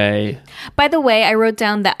 Anyway, by the way, I wrote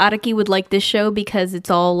down that Araki would like this show because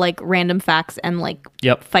it's all like random facts and like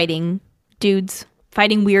yep. fighting dudes.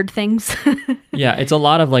 fighting weird things. Yeah, it's a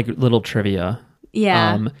lot of like little trivia.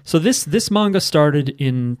 Yeah. So this manga started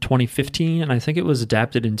in 2015, and I think it was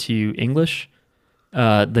adapted into English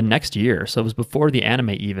the next year. So it was before the anime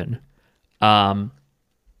even.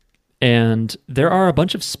 And there are a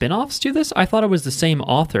bunch of spin-offs to this. I thought it was the same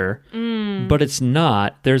author, but it's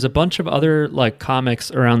not. There's a bunch of other like comics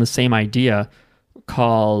around the same idea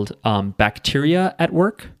called Bacteria at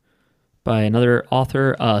Work by another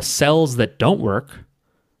author, Cells That Don't Work,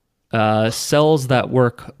 Cells That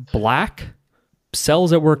Work Black,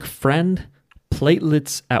 Cells at Work Friend,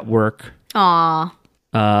 Platelets at Work. Aw.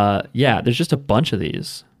 Yeah, there's just a bunch of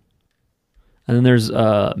these. And then there's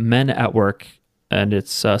Men at Work, and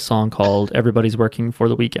it's a song called Everybody's Working for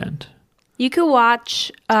the Weekend. You could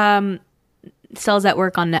watch Cells at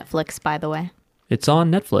Work on Netflix, by the way. It's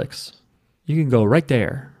on Netflix. You can go right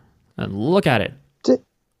there and look at it.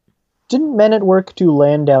 Didn't Men at Work do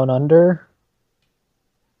Land Down Under?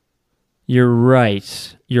 You're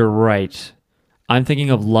right. I'm thinking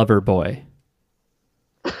of Loverboy.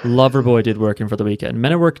 Loverboy did Working for the Weekend.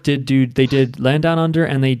 Men at Work they did Land Down Under,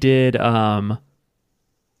 and they did what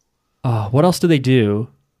else did they do?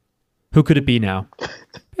 Who could it be now?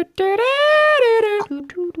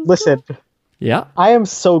 Listen, Yeah. I am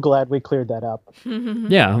so glad we cleared that up.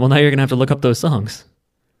 Yeah. Well, now you're gonna have to look up those songs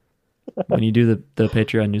when you do the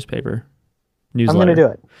Patreon newsletter. I'm going to do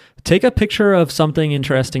it. Take a picture of something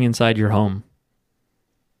interesting inside your home,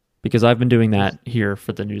 because I've been doing that here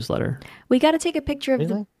for the newsletter. We got to take a picture of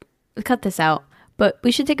Really? cut this out, but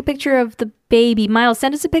we should take a picture of the baby. Miles,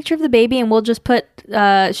 send us a picture of the baby, and we'll just put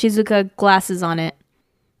Shizuka glasses on it,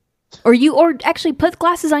 or actually put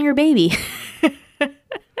glasses on your baby.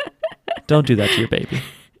 Don't do that to your baby.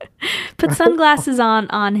 Put sunglasses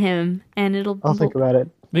on him, and I'll think about it.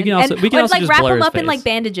 We can also or just like wrap blur him his up in face. like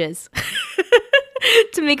bandages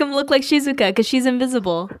to make him look like Shizuka because she's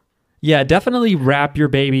invisible. Yeah, definitely wrap your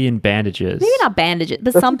baby in bandages. Maybe not bandages,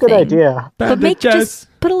 but That's something. a good idea. But Bandages.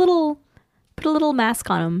 just put a little mask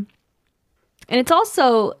on him, and it's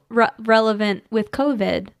also relevant with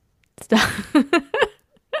COVID stuff.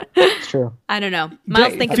 It's true. I don't know.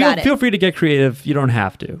 Miles, think feel, about it. Feel free to get creative. You don't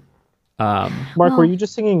have to. Mark, were you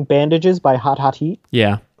just singing Bandages by Hot Hot Heat?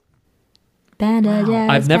 Yeah. Bandages.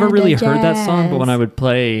 I've never really heard that song, but when I bandages. would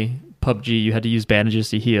play PUBG, you had to use bandages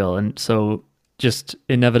to heal. And so just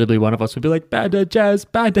inevitably one of us would be like, bandages.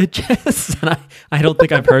 And I don't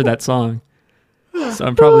think I've heard that song. So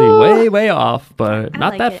I'm probably way off, but I not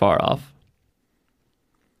like that it. far off.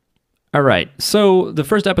 All right. So the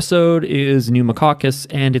first episode is Pneumocaucus,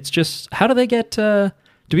 and it's just, how do they get, do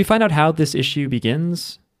we find out how this issue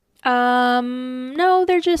begins? No,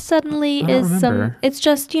 there just suddenly I don't is remember. it's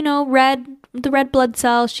just, the red blood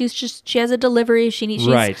cell. She has a delivery. She's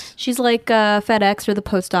Right. She's like FedEx or the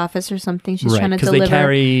post office or something. She's trying to because deliver they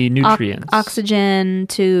carry nutrients. oxygen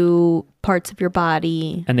to parts of your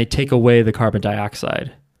body. And they take away the carbon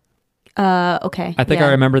dioxide. Okay. I think yeah.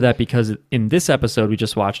 I remember that because in this episode we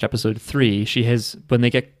just watched, episode 3, she has when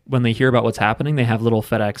they hear about what's happening, they have little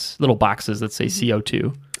FedEx little boxes that say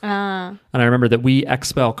CO2. And I remember that we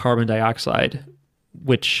expel carbon dioxide,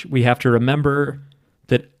 which we have to remember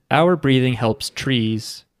that our breathing helps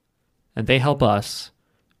trees and they help us.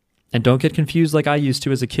 And don't get confused like I used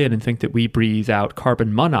to as a kid and think that we breathe out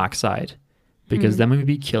carbon monoxide, because then we'd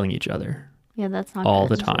be killing each other Yeah, that's not all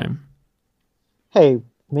good. the time. Hey,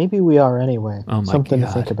 maybe we are anyway. Oh my Something God.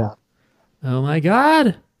 to think about. Oh my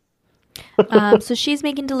God. So she's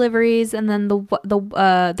making deliveries, and then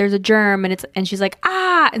there's a germ, and she's like,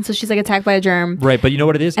 and so she's like attacked by a germ. Right, but you know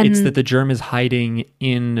what it is? It's And- that the germ is hiding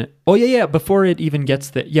in... Oh, yeah, before it even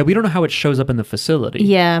gets the... Yeah, we don't know how it shows up in the facility.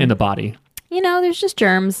 Yeah. In the body. There's just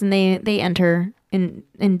germs, and they enter in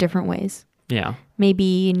different ways. Yeah.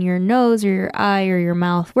 Maybe in your nose or your eye or your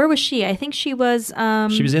mouth. Where was she? I think she was.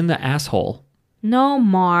 She was in the asshole. No,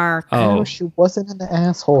 Mark. Oh. No, she wasn't in the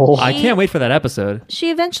asshole. I can't wait for that episode. She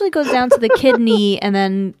eventually goes down to the kidney, and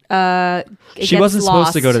then it She gets wasn't supposed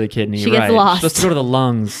lost. to go to the kidney, She right? gets lost. She's supposed to go to the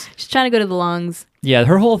lungs. She's trying to go to the lungs. Yeah,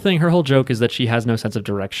 her whole joke is that she has no sense of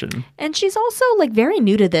direction. And she's also like very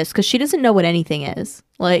new to this because she doesn't know what anything is.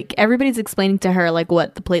 Like everybody's explaining to her like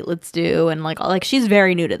what the platelets do, and like she's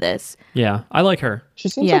very new to this. Yeah, I like her. She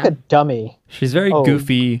seems Yeah. like a dummy. She's very Oh.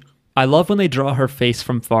 goofy. I love when they draw her face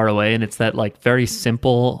from far away, and it's that like very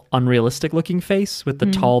simple, unrealistic looking face with the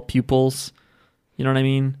tall pupils. You know what I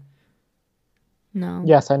mean? No.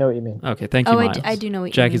 Yes, I know what you mean. Okay, thank you, Oh, Miles. I do know what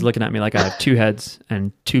you Jackie's mean. looking at me like I have 2 heads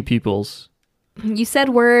and 2 pupils. You said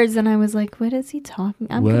words, and I was like, "What is he talking?"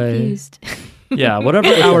 I'm What? confused. Yeah, whatever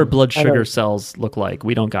our blood I know. sugar cells look like,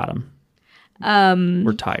 we don't got them.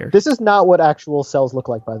 We're tired. This is not what actual cells look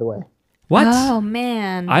like, by the way. What? Oh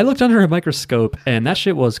man. I looked under a microscope and that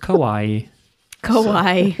shit was kawaii.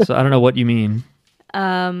 Kawaii. So I don't know what you mean. You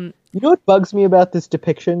know what bugs me about this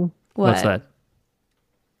depiction? What's that?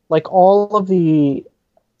 Like all of the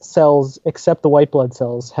cells except the white blood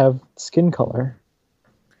cells have skin color.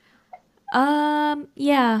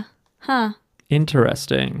 Yeah. Huh.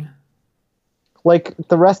 Interesting. Like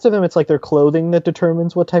the rest of them, it's like their clothing that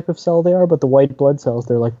determines what type of cell they are, but the white blood cells,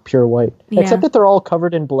 they're like pure white. Yeah. Except that they're all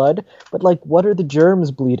covered in blood, but like what are the germs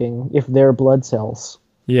bleeding if they're blood cells?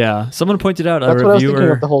 Yeah. Someone pointed out, That's what I was thinking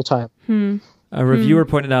of the whole time. a reviewer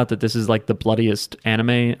pointed out that this is like the bloodiest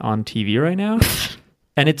anime on TV right now.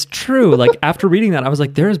 And it's true. Like after reading that, I was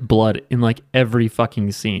like, there's blood in like every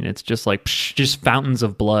fucking scene. It's just like, just fountains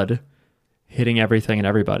of blood hitting everything and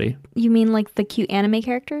everybody. You mean like the cute anime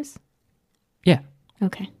characters? Yeah.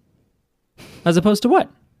 Okay. As opposed to what?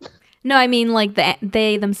 No, I mean like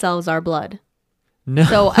they themselves are blood. No.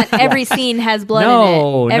 So every scene has blood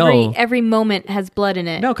No, in it. no. Every moment has blood in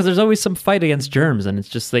it. No, because there's always some fight against germs, and it's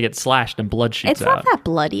just they get slashed and blood shoots It's not out. that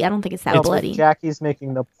bloody. I don't think it's that But bloody. Jackie's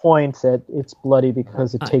making the point that it's bloody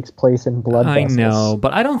because it takes place in blood I vessels. know,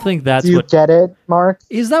 but I don't think that's Do you what get it, Mark?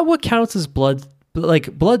 is that what counts as blood.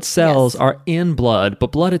 Like blood cells Yes. are in blood,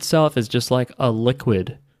 but blood itself is just like a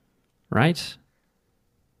liquid, right?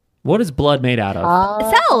 What is blood made out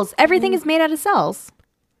of? Cells. Everything is made out of cells.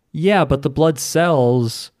 Yeah, but the blood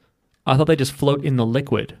cells, I thought they just float in the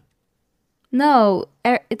liquid. No,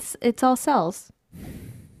 it's all cells.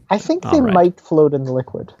 I think they All right. might float in the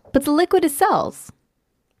liquid. But the liquid is cells.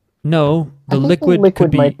 No, I the think liquid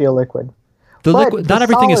could be might be a liquid. the but liquid. the Not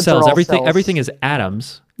everything is solids are cells. all Everything cells. everything is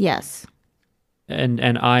atoms Yes. and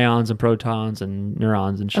ions and protons and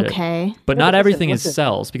neurons and shit. Okay. But No, not listen, everything is listen.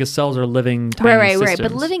 cells because cells are living tiny Right.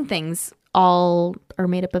 systems. But living things all are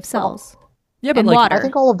made up of cells. Yeah, but and like water. I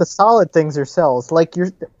think all of the solid things are cells. Like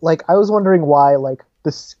I was wondering why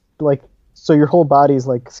so your whole body's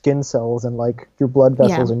like skin cells and like your blood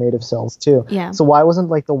vessels Yeah. are made of cells too. Yeah. So why wasn't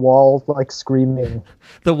like the wall like screaming?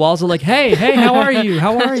 the walls are like, hey, how are you?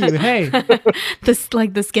 How are you? Hey.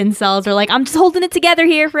 The skin cells are like, I'm just holding it together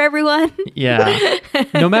here for everyone. Yeah.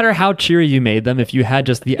 No matter how cheery you made them, if you had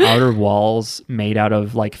just the outer walls made out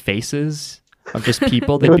of like faces of just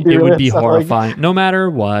people, it would be really unsettling. horrifying. No matter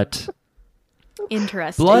what.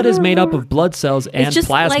 Interesting. Blood is made up of blood cells and it's just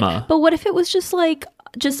plasma. Like, but what if it was just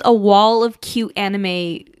a wall of cute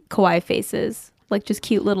anime kawaii faces, like just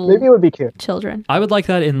cute little Maybe it would be cute. children, I would like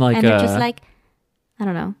that in like and they're just like, I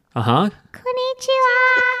don't know, konnichiwa.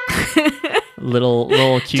 little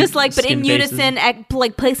cute Just like, but in skin faces. unison,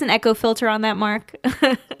 like place an echo filter on that, Mark.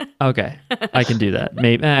 Okay, I can do that.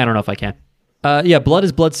 Maybe I don't know if I can. Yeah, blood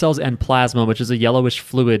is blood cells and plasma, which is a yellowish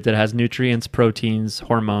fluid that has nutrients, proteins,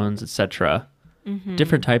 hormones, etc.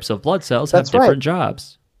 Different types of blood cells That's have different right.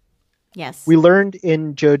 jobs. Yes. We learned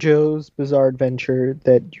in JoJo's Bizarre Adventure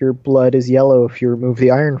that your blood is yellow if you remove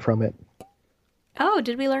the iron from it. Oh,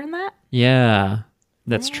 did we learn that? Yeah,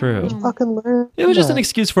 that's true. Fucking learn. It was just an that.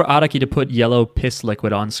 excuse for Araki to put yellow piss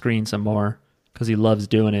liquid on screen some more because he loves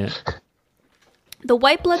doing it. The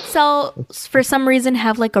white blood cells, for some reason,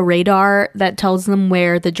 have like a radar that tells them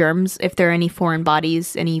where the germs, if there are any foreign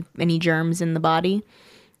bodies, any germs in the body,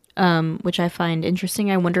 which I find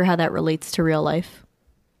interesting. I wonder how that relates to real life.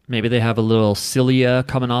 Maybe they have a little cilia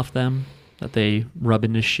coming off them that they rub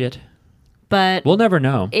into shit. But We'll never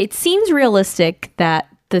know. it seems realistic that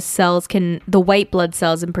the white blood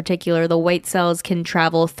cells in particular, the white cells can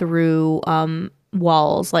travel through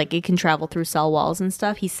walls, like it can travel through cell walls and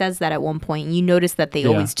stuff. He says that at one point. You notice that they Yeah.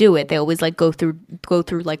 always do it. They always like go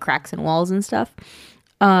through like cracks in walls and stuff.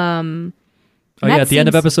 Oh yeah, at the end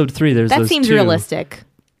of episode 3, there's that those seems two. realistic.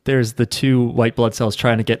 There's the 2 white blood cells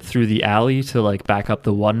trying to get through the alley to like back up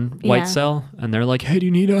the one Yeah. white cell, and they're like, "Hey, do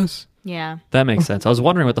you need us?" Yeah, That makes sense. I was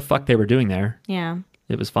wondering what the fuck they were doing there. yeah.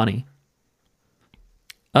 It was funny.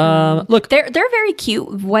 Look, They're very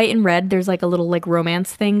cute, white and red. There's like a little like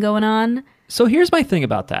romance thing going on. so here's my thing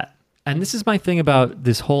about that, and this is my thing about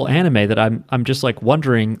this whole anime that I'm just like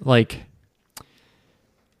wondering, like,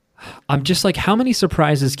 I'm just like, how many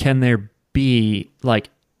surprises can there be like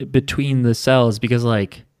between the cells, because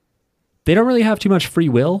like they don't really have too much free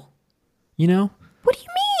will, you know? What do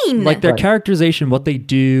you mean? Like their Right. characterization, what they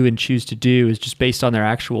do and choose to do is just based on their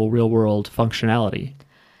actual real world functionality.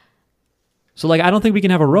 So like I don't think we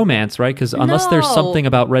can have a romance, right? Because unless there's No. something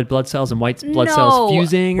about red blood cells and white blood No. cells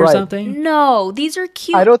fusing or Right. something. No, these are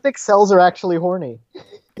cute. I don't think cells are actually horny.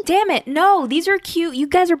 Damn it. No, these are cute. You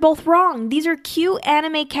guys are both wrong. These are cute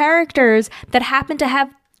anime characters that happen to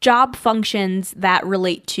have job functions that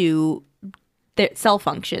relate to their cell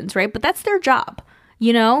functions, right? But that's their job,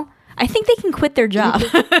 you know? I think they can quit their job.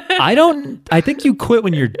 I think you quit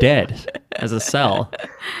when you're dead as a cell.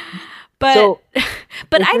 But So,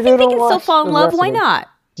 but if I you're think they gonna can still watch fall in the love. rest Why of it- not?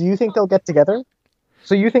 do you think they'll get together?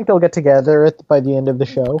 So you think they'll get together by the end of the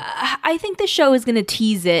show? I think the show is going to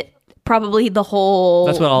tease it probably the whole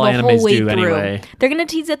That's what all the animes whole way do through. anyway. They're going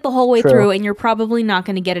to tease it the whole way True. through, and you're probably not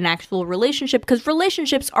going to get an actual relationship because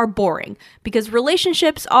relationships are boring. Because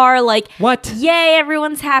relationships are like, What? yay,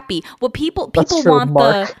 everyone's happy. What people That's true, want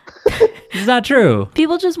Mark. It's not true.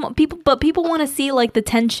 people just want people want to see like the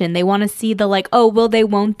tension. They want to see the like, oh, will they,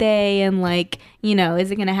 won't they, and like, you know, is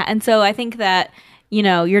it going to happen? And so I think that, you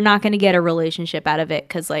know, you're not going to get a relationship out of it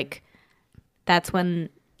because like that's when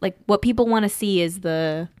like what people want to see is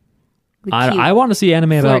the cute. I want to see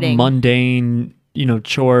anime flirting. about mundane,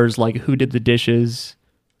 chores like who did the dishes.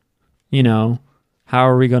 How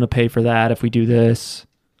are we going to pay for that if we do this?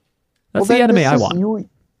 That's the then anime this I is- want.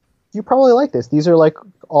 You probably like this. These are like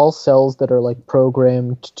all cells that are like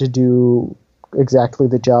programmed to do exactly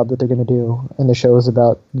the job that they're going to do, and the show is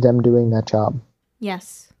about them doing that job.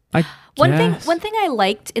 Yes. I One guess. thing I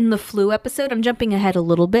liked in the flu episode, I'm jumping ahead a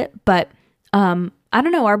little bit, but I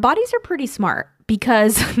don't know, our bodies are pretty smart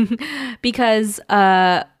because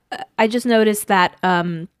I just noticed that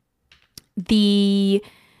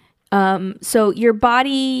so your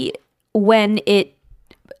body when it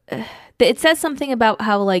says something about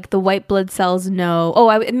how like the white blood cells know.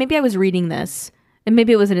 Oh, maybe I was reading this, and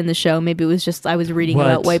maybe it wasn't in the show. Maybe it was just I was reading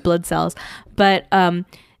about What? white blood cells. But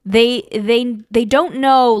they don't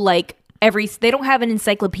know like they don't have an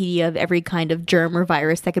encyclopedia of every kind of germ or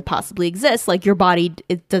virus that could possibly exist. Like your body,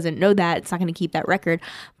 it doesn't know that. It's not going to keep that record.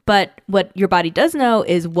 But what your body does know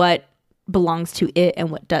is what belongs to it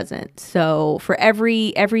and what doesn't. So for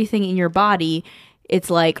everything in your body,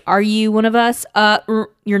 it's like, are you one of us?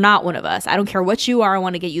 You're not one of us. I don't care what you are. I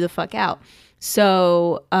want to get you the fuck out.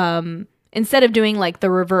 So instead of doing like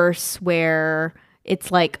the reverse where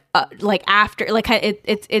it's like after, like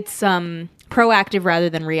it's proactive rather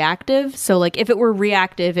than reactive. So like if it were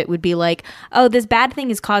reactive, it would be like, oh, this bad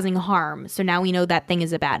thing is causing harm. So now we know that thing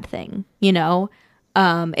is a bad thing,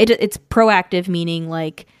 It's proactive, meaning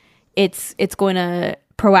like it's going to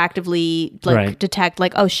proactively like Right. detect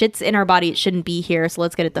like, oh, shit's in our body, it shouldn't be here, so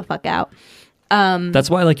let's get it the fuck out. That's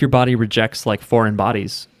why like your body rejects like foreign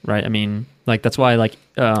bodies, right? I mean, like that's why like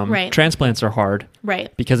Right. transplants are hard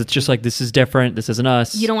Right. because it's just like this is different. This isn't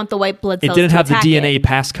us. You don't want the white blood It cells didn't to have the attack DNA it.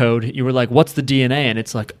 passcode. You were like, "What's the DNA?" And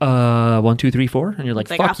it's like, 1, 2, 3, 4, and you're like,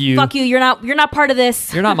 It's like, "Fuck "Ah, you! fuck you, you're not part of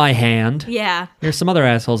this." You're not my hand. Yeah. You're some other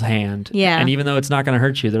asshole's hand." Yeah. And even though it's not going to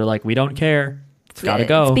hurt you, they're like, "We don't care. It's got to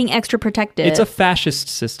go." It's being extra protective. It's a fascist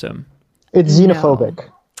system. It's xenophobic.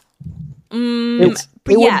 It would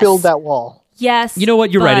yes. build that wall. Yes. You know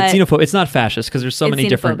what? You're right. It's but xenophobic. It's not fascist because there's so it's many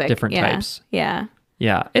different xenophobic. Yeah. types. Yeah.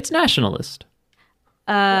 Yeah, it's nationalist.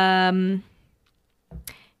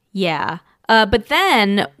 Yeah. But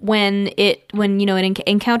then when it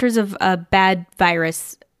encounters a bad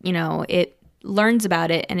virus, it learns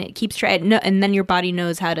about it and it keeps trying, and then your body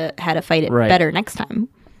knows how to fight it Right. better next time,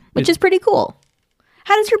 which is pretty cool.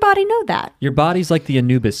 How does your body know that? Your body's like the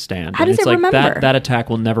Anubis stand. How and does it's it like remember? that attack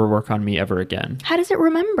will never work on me ever again How does it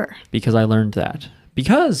remember? because I learned that.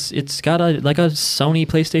 Because it's got a Sony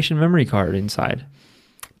PlayStation memory card inside.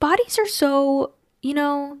 Bodies are so, they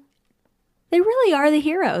really are the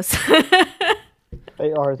heroes.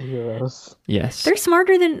 They are the heroes. Yes. They're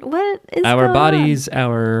smarter than what is Our going on? bodies,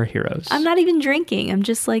 our heroes. I'm not even drinking. I'm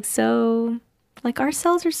just like our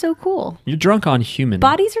cells are so cool. You're drunk on human.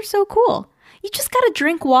 Bodies are so cool. You just gotta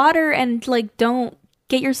drink water and like don't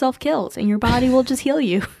get yourself killed, and your body will just heal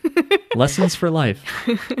you. Lessons for life.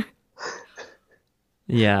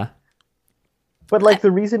 Yeah. But like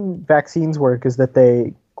the reason vaccines work is that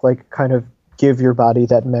they like kind of give your body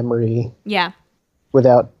that memory Yeah.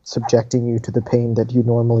 without subjecting you to the pain that you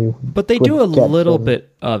normally But they would do a get little from-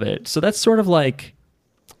 bit of it. So that's sort of like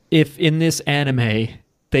if in this anime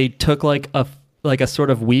they took like a sort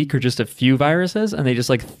of week or just a few viruses and they just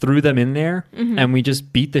like threw them in there and we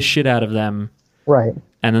just beat the shit out of them. Right.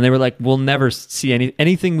 And then they were like, we'll never see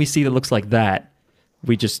anything we see that looks like that.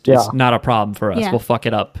 We just, Yeah. it's not a problem for us. Yeah. We'll fuck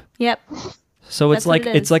it up. Yep. So it's That's what like,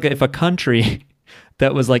 it it's is. like if a country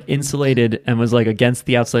that was like insulated and was like against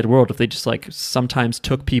the outside world, if they just like sometimes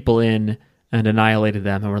took people in and annihilated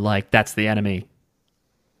them and were like, that's the enemy.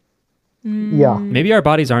 Yeah. Maybe our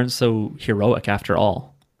bodies aren't so heroic after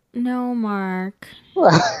all. No, Mark.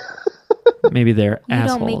 Maybe they're You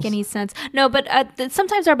assholes. don't make any sense. No, but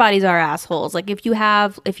sometimes our bodies are assholes. Like if you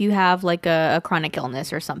have like a chronic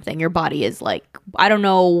illness or something, your body is like, I don't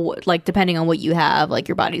know, like depending on what you have, like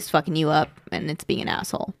your body's fucking you up and it's being an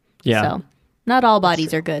asshole. Yeah. So not all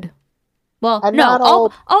bodies are good. Well, And no, not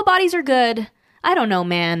all bodies are good. I don't know,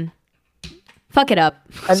 man. Fuck it up.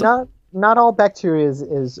 And not all bacteria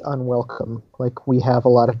is unwelcome. Like, we have a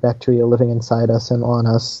lot of bacteria living inside us and on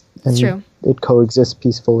us, and It's true. it coexists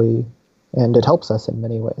peacefully, and it helps us in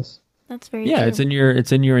many ways. That's very Yeah, true.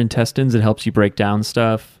 it's in your intestines. It helps you break down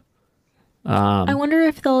stuff. I wonder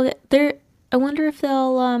if they'll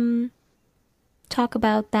talk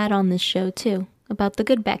about that on this show too, about the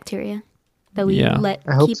good bacteria that we Yeah. let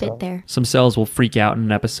I hope keep so. it there. Some cells will freak out in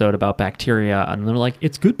an episode about bacteria, and they're like,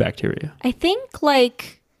 "It's good bacteria." I think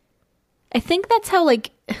that's how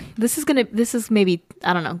this is maybe,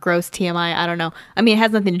 I don't know, gross TMI, I don't know. I mean, it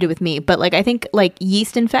has nothing to do with me, but I think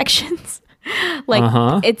yeast infections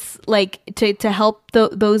it's to help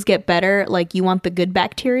those get better, you want the good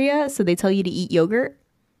bacteria, so they tell you to eat yogurt.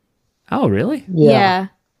 Oh, really? Yeah.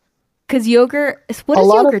 Cuz yogurt, what A does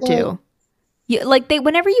lot of, yogurt do?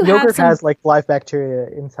 Whenever you have Yogurt some has live bacteria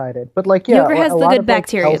inside it, but yogurt has a the lot good of,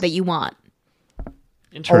 bacteria health- that you want. A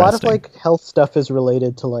Interesting. lot of health stuff is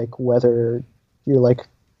related to whether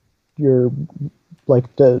you're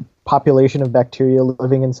the population of bacteria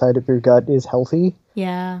living inside of your gut is healthy.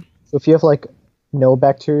 Yeah. So if you have no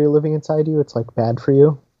bacteria living inside you, it's bad for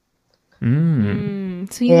you. So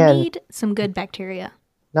you And- need some good bacteria.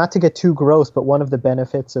 Not to get too gross, but one of the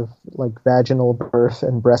benefits of vaginal birth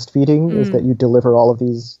and breastfeeding is that you deliver all of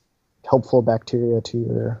these helpful bacteria to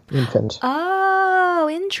your infant. Oh,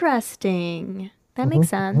 interesting. That makes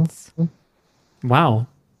sense. Wow.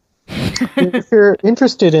 If you're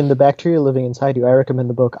interested in the bacteria living inside you, I recommend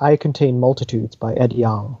the book I Contain Multitudes by Ed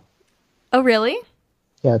Yong. Oh, really?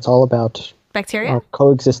 Yeah, it's all about Bacteria? our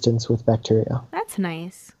coexistence with bacteria. That's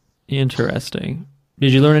nice. Interesting.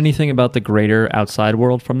 Did you learn anything about the greater outside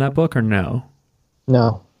world from that book, or no?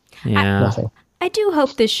 No, Yeah. nothing. I do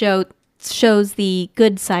hope this show shows the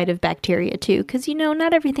good side of bacteria too, because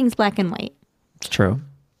not everything's black and white. It's true.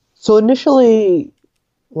 So initially,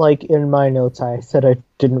 in my notes, I said I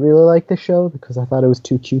didn't really like the show because I thought it was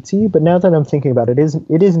too cutesy. But now that I'm thinking about it,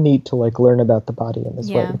 it is neat to learn about the body in this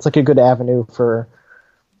way. Yeah. It's a good avenue for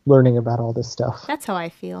learning about all this stuff. That's how I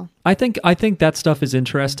feel. I think that stuff is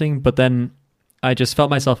interesting, but then I just felt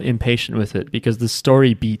myself impatient with it because the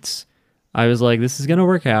story beats. I was like, this is gonna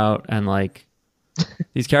work out, and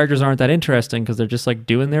these characters aren't that interesting because they're just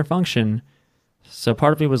doing their function. So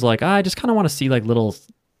part of me was like, I just kind of want to see little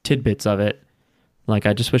tidbits of it.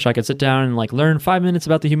 I just wish I could sit down and learn 5 minutes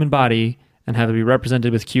about the human body and have it be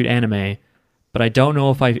represented with cute anime. But I don't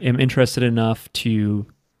know if I am interested enough to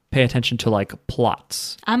pay attention to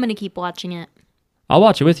plots. I'm going to keep watching it. I'll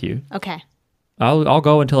watch it with you. Okay. I'll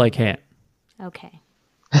go until I can't. Okay.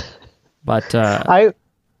 But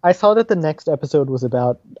I saw that the next episode was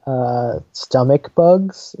about stomach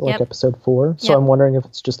bugs, Yep. episode 4. So Yep. I'm wondering if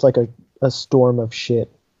it's just a storm of shit.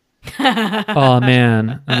 oh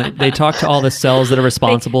man, and they talk to all the cells that are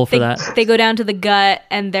responsible for that. They go down to the gut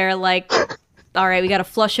and they're like, all right, we got to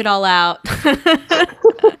flush it all out.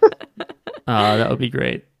 That would be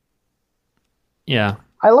great. Yeah.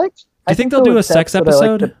 I liked. Do you think they'll do a sex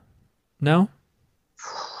episode? No.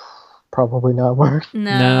 Probably not, Mark.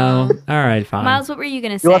 No. All right, fine. Miles, what were you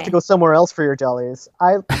going to say? You'll have to go somewhere else for your jollies.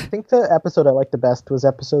 I think the episode I liked the best was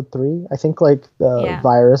episode 3. I think the Yeah.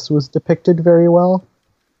 virus was depicted very well.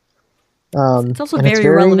 It's also and very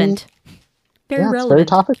relevant. Very Yeah, it's relevant. very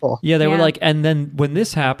topical. Yeah, they were Yeah. like, and then when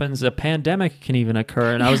this happens, a pandemic can even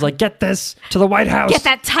occur. And I was like, get this to the White House. Get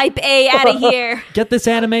that type A out of here. Get this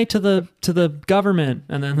anime to the government.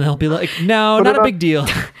 And then they'll be like, no, Put not it a on- big deal.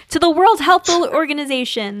 To the World Health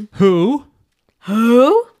Organization. Who?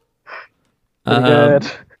 Who? Pretty Um,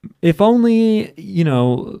 good. If only,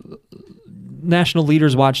 national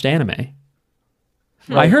leaders watched anime.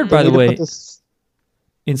 I heard, by They the need to way, put this-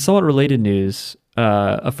 in somewhat related news,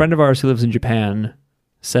 a friend of ours who lives in Japan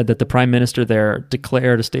said that the prime minister there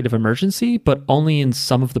declared a state of emergency, but only in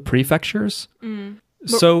some of the prefectures.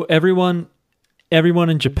 So everyone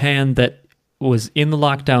in Japan that was in the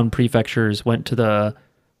lockdown prefectures went to the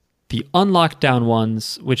unlocked down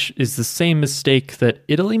ones, which is the same mistake that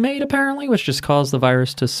Italy made apparently, which just caused the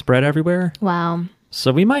virus to spread everywhere. Wow.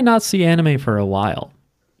 So we might not see anime for a while.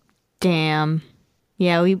 Damn.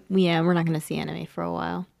 Yeah, we're not going to see anime for a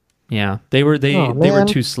while. Yeah, they were Oh, they were man.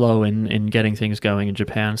 too slow in getting things going in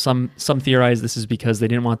Japan. Some theorize this is because they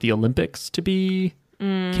didn't want the Olympics to be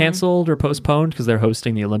canceled or postponed because they're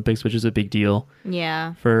hosting the Olympics, which is a big deal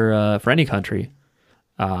Yeah. for any country.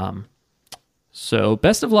 So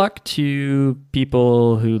best of luck to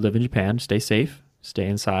people who live in Japan. Stay safe, stay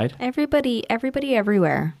inside. Everybody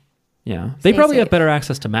everywhere. Yeah, they Stay probably have safe. better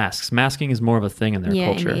access to masks. Masking is more of a thing in their Yeah,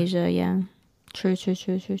 culture. in Asia, yeah. True.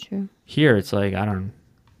 Here, it's like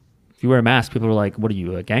If you wear a mask, people are like, "What are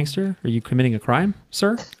you, a gangster? Are you committing a crime,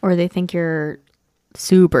 sir?" Or they think you're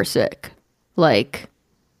super sick. Like,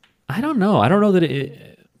 I don't know. I don't know that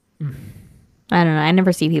it. I don't know. I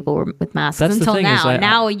never see people with masks That's the until thing is now. I-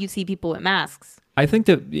 Now you see people with masks. I think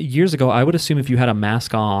that years ago, I would assume if you had a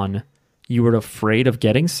mask on, you were afraid of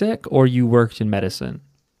getting sick, or you worked in medicine.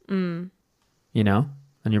 You know,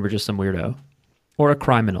 and you were just some weirdo, or a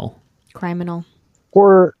criminal. Criminal.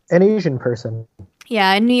 Or an Asian person.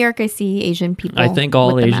 Yeah, in New York, I see Asian people. I think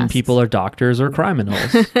all with the Asian masks. people are doctors or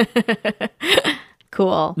criminals.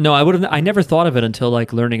 Cool. No, I would have. I never thought of it until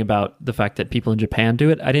like learning about the fact that people in Japan do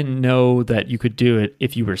it. I didn't know that you could do it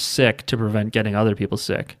if you were sick to prevent getting other people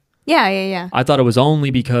sick. Yeah. I thought it was only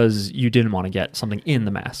because you didn't want to get something in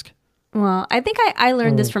the mask. Well, I think I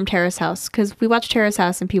learned this from Terrace House because we watch Terrace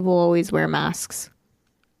House and people always wear masks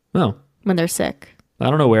No, when they're sick. I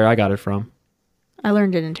don't know where I got it from. I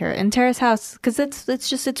learned it in Terrace House because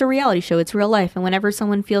it's a reality show. It's real life, and whenever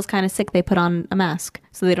someone feels kind of sick, they put on a mask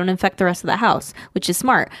so they don't infect the rest of the house, which is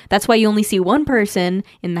smart. That's why you only see one person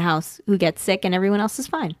in the house who gets sick, and everyone else is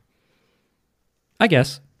fine. I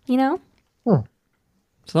guess You know?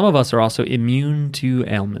 some of us are also immune to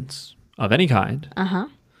ailments of any kind.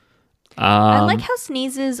 I like how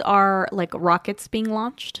sneezes are like rockets being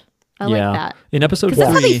launched. I like that. In episode Because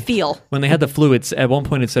that's how 3, they feel. when they had the flu, at one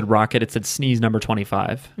point it said rocket. It said sneeze number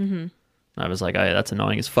 25. Mm-hmm. I was like, "Hey, that's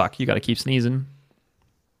annoying as fuck. You got to keep sneezing."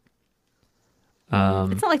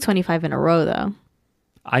 It's not like 25 in a row, though.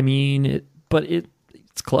 I mean,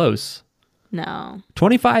 it's close. No.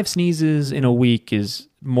 25 sneezes in a week is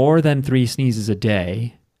more than 3 sneezes a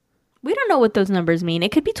day. We don't know what those numbers mean.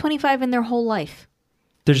 It could be 25 in their whole life.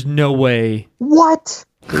 There's no way. What?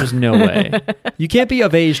 There's no way. You can't be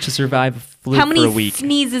of age to survive a flu How for a many week.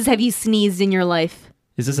 sneezes have you sneezed in your life?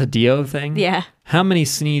 Is this a Dio thing? Yeah. How many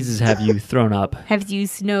sneezes have you thrown up? Have you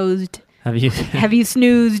snoozed? Have you? Have you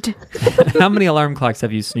snoozed? How many alarm clocks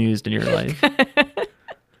have you snoozed in your life?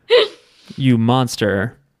 You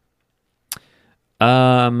monster.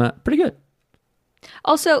 Pretty good.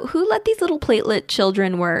 Also, who let these little platelet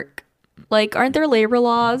children work? Like, aren't there labor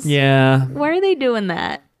laws? Yeah. Why are they doing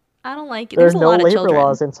that? I don't like it. There's There's a no lot of labor children.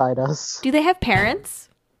 laws inside us. Do they have parents?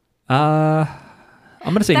 I'm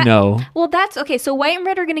gonna say That- no. Well, that's okay. So white and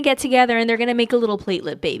red are gonna get together and they're gonna make a little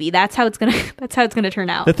platelet baby. That's how it's gonna turn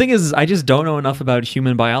out. The thing is, I just don't know enough about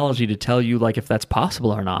human biology to tell you like if that's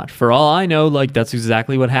possible or not. For all I know, like that's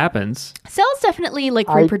exactly what happens. Cells definitely like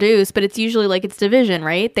I- reproduce, but it's usually like it's division,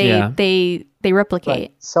 right? They Yeah. they replicate.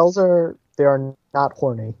 Right. Cells are not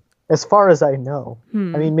horny, as far as I know. I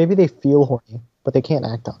mean, maybe they feel horny, but they can't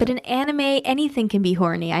act on it. But in anime, anything can be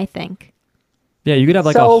horny, I think. Yeah, you could have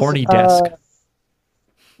like a Cells, horny desk.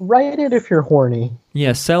 Write it if you're horny.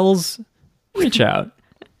 Yeah, cells reach out.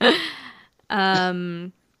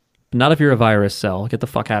 Not if you're a virus cell. Get the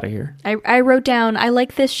fuck out of here. I wrote down, I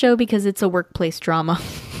like this show because it's a workplace drama.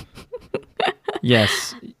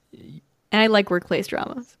 Yes. And I like workplace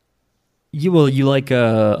dramas. You like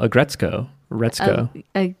a Gretzko.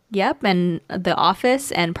 Yep, and The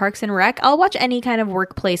Office and Parks and Rec. I'll watch any kind of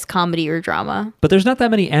workplace comedy or drama. But there's not that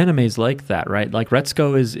many animes like that, right? Like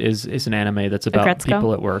Gretzko is an anime that's about Gretzko?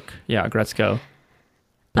 people at work. Yeah, Gretzko.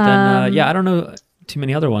 But then I don't know too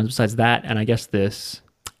many other ones besides that, and I guess this.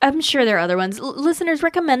 I'm sure there are other ones. Listeners,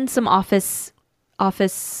 recommend some office.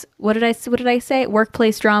 What did I say?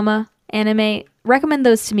 Workplace drama, anime. Recommend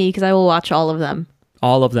those to me because I will watch all of them.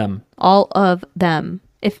 All of them. All of them,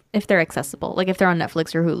 if they're accessible, like if they're on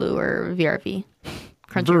Netflix or Hulu or VRV,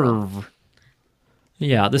 Crunchyroll.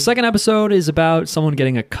 Yeah, the second episode is about someone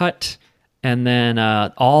getting a cut, and then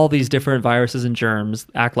all these different viruses and germs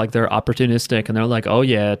act like they're opportunistic, and they're like, "Oh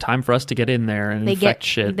yeah, time for us to get in there and infect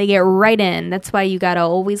shit." They get right in. That's why you gotta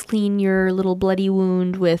always clean your little bloody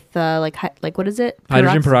wound with like what is it?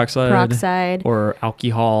 Hydrogen peroxide, Peroxide. or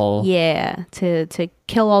alcohol. Yeah, to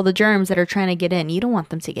kill all the germs that are trying to get in. You don't want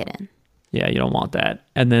them to get in. Yeah, you don't want that.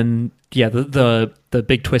 And then the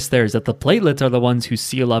big twist there is that the platelets are the ones who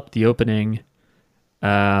seal up the opening.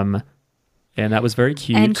 And that was very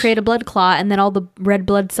cute. And create a blood clot, and then all the red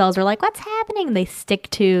blood cells are like, "What's happening?" And they stick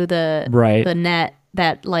to the net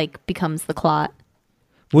that like becomes the clot.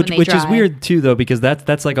 Which is dry. weird too, though, because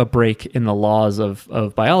that's like a break in the laws of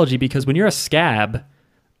biology. Because when you're a scab,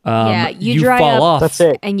 you you dry fall up. off. That's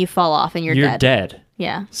it. And you fall off, and you're dead.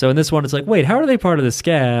 Yeah. So in this one, it's like, wait, how are they part of the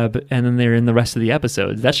scab? And then they're in the rest of the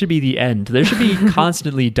episodes. That should be the end. There should be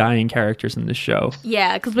constantly dying characters in this show.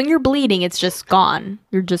 Yeah, because when you're bleeding, it's just gone.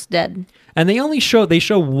 You're just dead. And they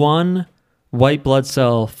show one white blood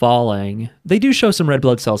cell falling. They do show some red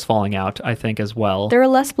blood cells falling out, I think, as well. There are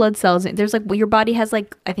less blood cells. There's like your body has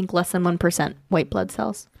like I think less than 1% white blood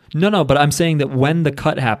cells. No, but I'm saying that when the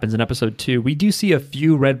cut happens in episode 2, we do see a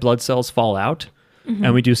few red blood cells fall out,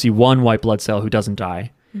 and we do see one white blood cell who doesn't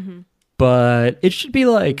die. But it should be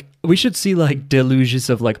like, we should see like deluges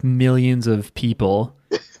of like millions of people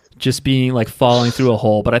just being like falling through a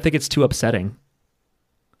hole. But I think it's too upsetting.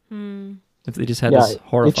 If they just had this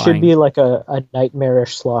horrifying... It should be like a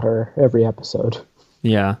nightmarish slaughter every episode.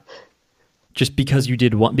 Yeah. Just because you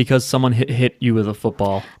did one, because someone hit you with a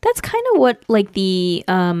football. That's kind of what like the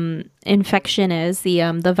infection is,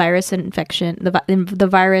 the virus infection, the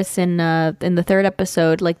virus in the third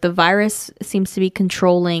episode. Like the virus seems to be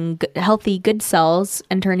controlling healthy good cells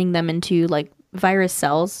and turning them into like virus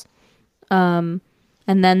cells, and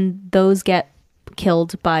then those get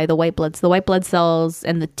killed by the white blood cells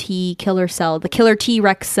and the killer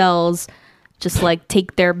T-Rex cells just like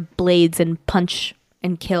take their blades and punch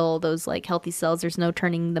and kill those like healthy cells. There's no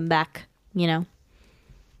turning them back, you know.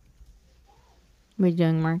 What are you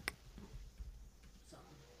doing, Mark?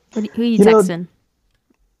 Who are you texting?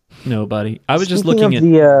 Nobody. I was just Speaking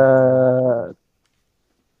looking at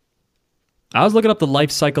I was looking up the life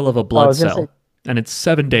cycle of a blood cell, and it's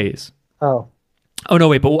 7 days. Oh no,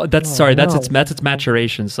 wait, but that's its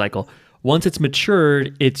maturation cycle. Once it's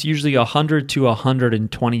matured, it's usually 100 to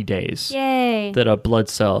 120 days. Yay! That a blood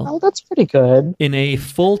cell. Oh, that's pretty good. In a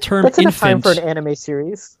full-term That's infant, enough time for an anime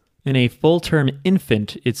series. In a full-term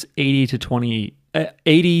infant, it's 80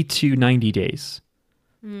 to 90 days.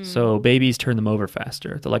 So babies turn them over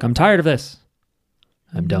faster. They're like, I'm tired of this.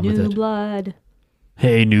 I'm done with it. New blood.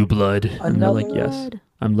 Hey, new blood. And they're like, yes,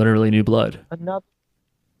 I'm literally new blood.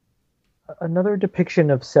 Another depiction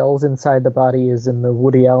of cells inside the body is in the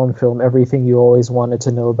Woody Allen film Everything You Always Wanted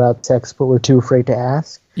to Know About Sex But Were Too Afraid to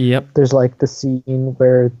Ask. Yep. There's like the scene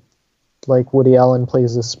where like Woody Allen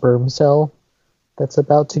plays a sperm cell that's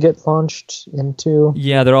about to get launched into...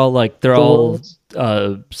 Yeah, they're all what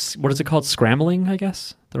is it called? Scrambling, I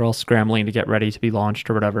guess? They're all scrambling to get ready to be launched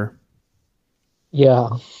or whatever.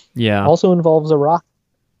 Yeah. Yeah. Also involves a rocket.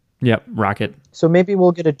 Yep, rocket. So maybe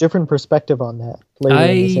we'll get a different perspective on that later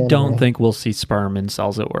in this I anime. don't think we'll see sperm in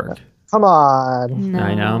cells at work. Come on. No.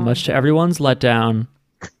 I know, much to everyone's letdown.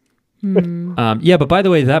 Yeah, but by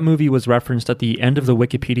the way, that movie was referenced at the end of the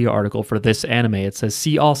Wikipedia article for this anime. It says,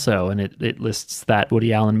 see also, and it lists that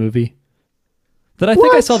Woody Allen movie that I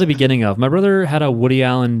think I saw the beginning of. My brother had a Woody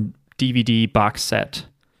Allen DVD box set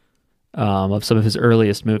of some of his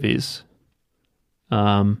earliest movies.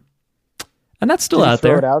 And that's still out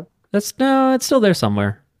there. Throw it out? It's still there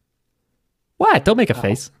somewhere. What? Don't make a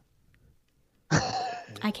face.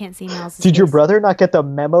 I can't see Miles'. Did your brother not get the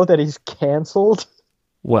memo that he's canceled?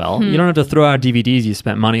 Well, you don't have to throw out DVDs you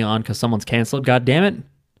spent money on because someone's canceled. God damn it.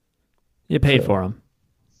 You paid for them.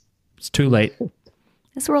 It's too late.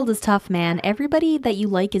 This world is tough, man. Everybody that you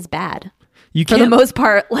like is bad. You For can't. the most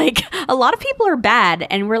part, like a lot of people are bad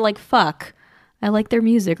and we're like, fuck. I like their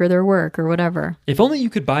music or their work or whatever. If only you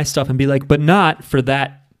could buy stuff and be like, but not for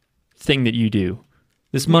that thing that you do.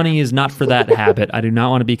 This money is not for that habit. I do not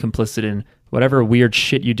want to be complicit in whatever weird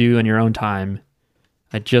shit you do in your own time.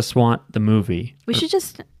 I just want the movie. We should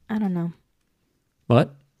just, I don't know.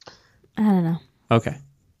 What? I don't know. Okay.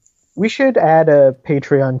 We should add a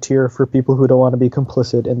Patreon tier for people who don't want to be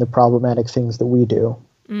complicit in the problematic things that we do.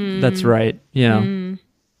 That's right. Yeah.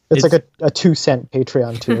 It's like a 2-cent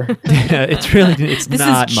Patreon tier. Yeah, it's This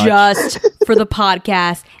not is much. just for the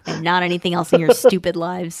podcast and not anything else in your stupid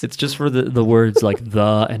lives. It's just for the words like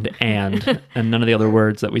the and none of the other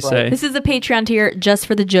words that we say. This is a Patreon tier just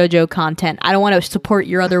for the JoJo content. I don't want to support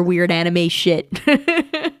your other weird anime shit.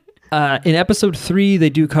 In episode 3, they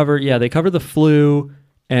cover the flu,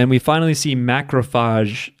 and we finally see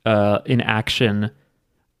Macrophage in action,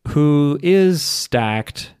 who is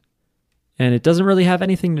stacked, and it doesn't really have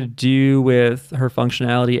anything to do with her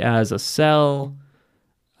functionality as a cell,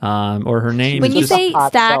 or her name. When is you just, say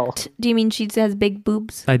hot stacked, cell. do you mean she has big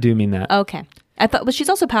boobs? I do mean that. Okay. I thought, but she's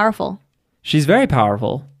also powerful. She's very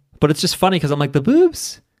powerful, but it's just funny because I'm like, the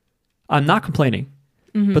boobs, I'm not complaining.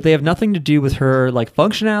 But they have nothing to do with her like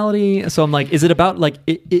functionality. So I'm like, is it about like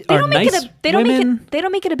They are don't make nice it. They don't women? make it. They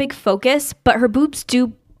don't make it a big focus. But her boobs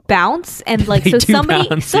do bounce, and like They so do somebody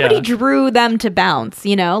bounce, somebody yeah. drew them to bounce.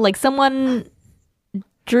 You know, like someone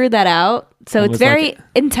drew that out. So And it's was very like-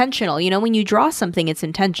 intentional. You know, when you draw something, it's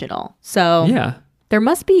intentional. So Yeah. there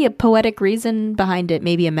must be a poetic reason behind it.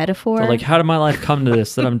 Maybe a metaphor. So like, how did my life come to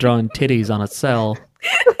this? That I'm drawing titties on a cell.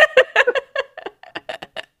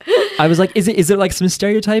 I was like, is it like some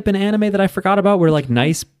stereotype in anime that I forgot about where like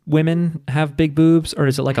nice women have big boobs, or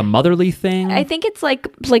is it like a motherly thing? I think it's like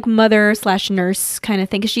mother/nurse kind of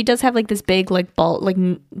thing, because she does have like this big like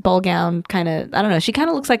ball gown kind of. I don't know. She kind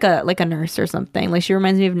of looks like a nurse or something. Like she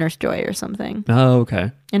reminds me of Nurse Joy or something. Oh,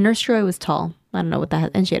 okay. And Nurse Joy was tall. I don't know what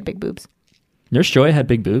that. And she had big boobs. Nurse Joy had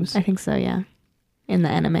big boobs. I think so. Yeah, in the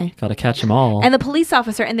anime. Gotta catch them all. And the police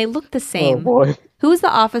officer, and they look the Oh same. boy. Who was the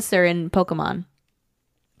officer in Pokemon?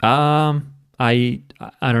 I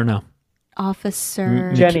don't know.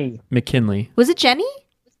 Officer Jenny. McKinley. Was it Jenny?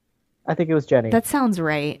 I think it was Jenny. That sounds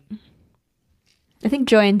right. I think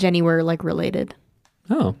Joy and Jenny were like related.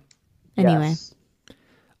 Oh. Anyway, Yes.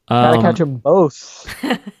 Gotta catch them both.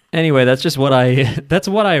 Anyway, that's just what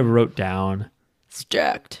I wrote down.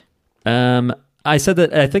 stacked. I said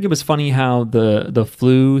that I think it was funny how the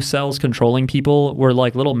flu cells controlling people were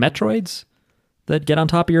like little Metroids that get on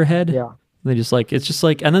top of your head. Yeah. They just like, it's just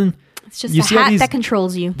like, and then It's just you a see all hat these- that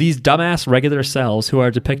controls you. these dumbass regular cells who are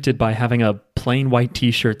depicted by having a plain white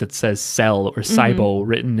t-shirt that says Cell or Saibo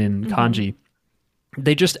written in kanji.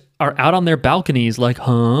 They just are out on their balconies like,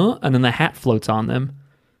 huh? And then the hat floats on them.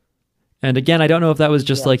 And again, I don't know if that was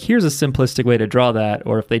just like, here's a simplistic way to draw that,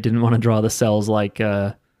 or if they didn't want to draw the cells like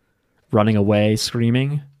running away,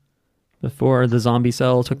 screaming before the zombie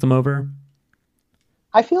cell took them over.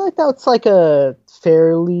 I feel like that's like a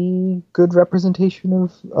fairly good representation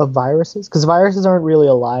of viruses, because viruses aren't really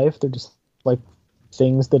alive. They're just like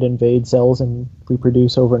things that invade cells and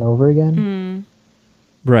reproduce over and over again.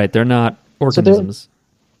 Right, they're not organisms.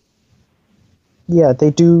 Yeah,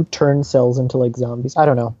 they do turn cells into like zombies. I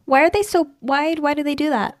don't know. Why are they so? Why do they do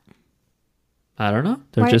that? I don't know.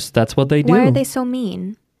 They're Why- just, that's what they do. Why are they so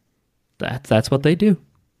mean? That's what they do.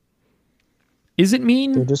 Is it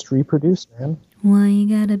mean? They just reproduce, man. Why you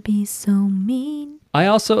gotta be so mean? I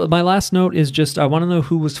also, my last note is just, I want to know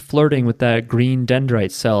who was flirting with that green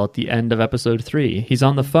dendrite cell at the end of episode 3. He's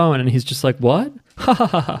on the phone and he's just like, what? Ha ha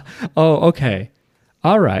ha ha. Oh, okay.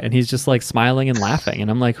 All right. And he's just like smiling and laughing. And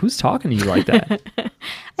I'm like, who's talking to you like that?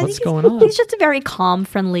 What's going on? He's just a very calm,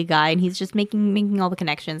 friendly guy, and he's just making all the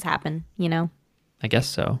connections happen. You know. I guess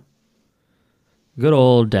so. Good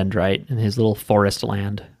old dendrite in his little forest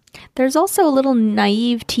land. There's also a little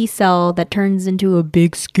naive T cell that turns into a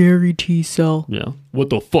big scary T cell. Yeah. What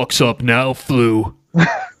the fuck's up now, flu?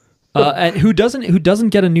 And who doesn't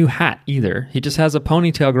get a new hat either. He just has a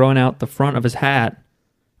ponytail growing out the front of his hat,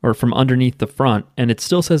 or from underneath the front, and it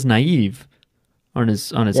still says naive on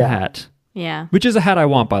his Yeah. hat. Yeah. Which is a hat I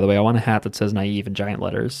want, by the way. I want a hat that says naive in giant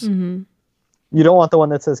letters. You don't want the one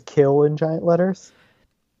that says kill in giant letters?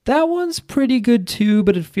 That one's pretty good too,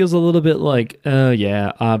 but it feels a little bit like,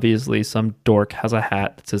 yeah, obviously some dork has a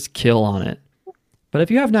hat that says kill on it. But if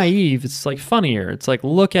you have naive, it's like funnier. It's like,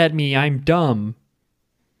 look at me, I'm dumb.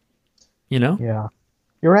 You know? Yeah.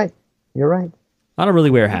 You're right. You're right. I don't really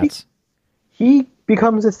wear hats. He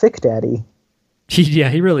becomes a thick daddy. Yeah,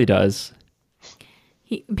 he really does.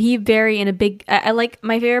 He very in a big. I like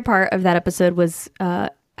my favorite part of that episode was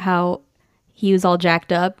how he was all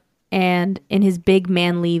jacked up, and in his big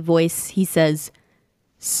manly voice he says,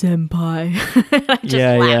 "Senpai." I just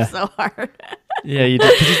Yeah, laughed yeah. so hard. Yeah, you do.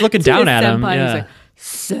 Because he's looking down at him. Senpai, Yeah. He's like,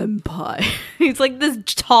 "Senpai." He's like this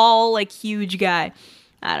tall, like huge guy.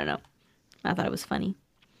 I don't know. I thought it was funny.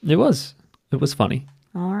 It was funny.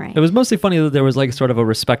 All right. It was mostly funny that there was like sort of a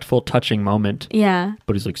respectful, touching moment. Yeah.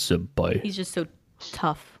 But he's like, senpai. He's just so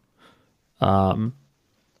tough.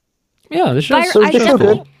 Yeah, this show's Vir- so I, this show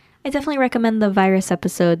definitely, good. I definitely recommend the virus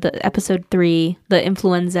episode, the episode 3, the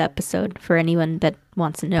influenza episode, for anyone that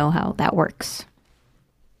wants to know how that works.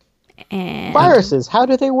 And Viruses, how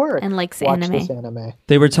do they work? And likes Watch anime. this anime.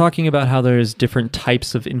 They were talking about how there's different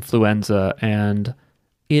types of influenza, and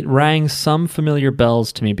it rang some familiar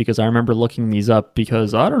bells to me because I remember looking these up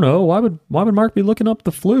because I don't know, why would Mark be looking up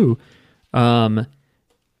the flu?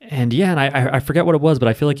 And yeah, and I forget what it was, but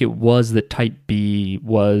I feel like it was that type B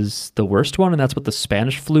was the worst one, and that's what the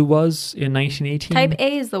Spanish flu was in 1918. Type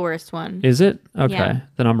A is the worst one. Is it? Okay, Yeah.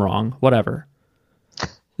 then I'm wrong. Whatever.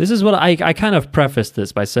 This is what I kind of prefaced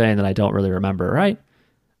this by saying that I don't really remember, right?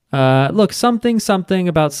 Look, something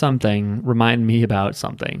about something remind me about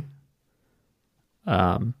something.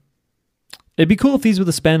 It'd be cool if these were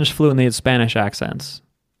the Spanish flu and they had Spanish accents.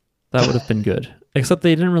 That would have been good. Except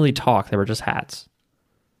they didn't really talk; they were just hats.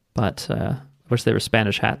 But I wish they were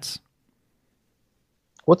Spanish hats.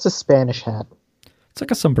 What's a Spanish hat? It's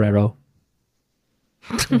like a sombrero,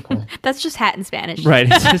 Okay. That's just hat in Spanish. right?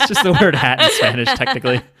 It's just the word hat in Spanish,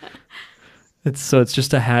 technically. It's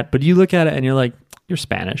just a hat, but you look at it and you're like, you're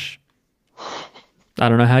Spanish. I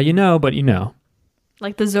don't know how you know, but you know.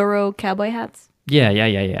 Like the Zorro cowboy hats. Yeah.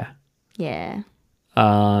 Yeah.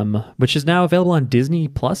 Which is now available on Disney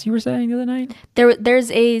Plus. You were saying the other night.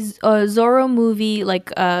 There's a Zorro movie,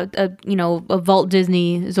 like a Walt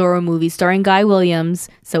Disney Zorro movie starring Guy Williams.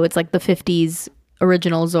 So it's like the 50s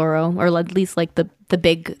original Zorro, or at least like the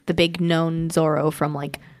big known Zorro from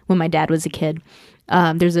like when my dad was a kid.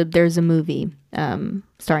 There's a movie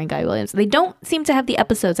starring Guy Williams. They don't seem to have the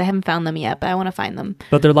episodes. I haven't found them yet, but I want to find them.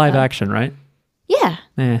 But they're live action, right? Yeah.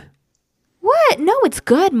 Eh. What? No, it's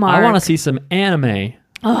good, Mark. I want to see some anime.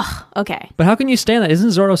 Ugh. Okay. But how can you stand that? Isn't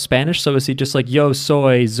Zorro Spanish? So is he just like, yo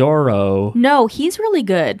soy Zorro No, he's really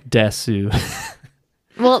good. Desu?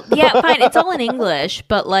 Well, yeah, fine. It's all in English,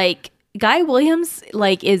 but like Guy Williams,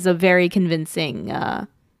 like, is a very convincing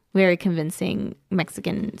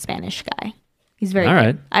Mexican Spanish guy. He's very All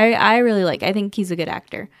good. right. I really like. I think he's a good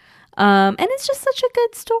actor. And it's just such a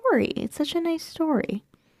good story. It's such a nice story.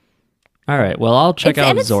 All right. Well, I'll check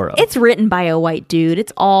out Zorro. It's written by a white dude.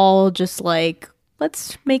 It's all just like,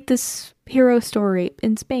 let's make this hero story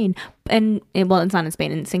in Spain. And well, it's not in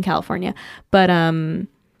Spain, it's in California. But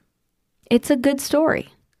it's a good story.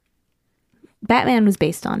 Batman was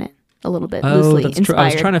based on it a little bit, loosely that's inspired. true. I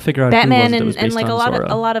was trying to figure out Batman who was and based like on Zorro.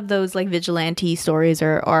 a lot of those like vigilante stories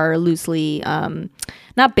are loosely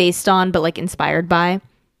not based on, but like inspired by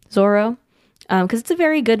Zorro. Because it's a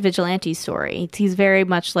very good vigilante story. He's very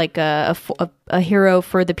much like a hero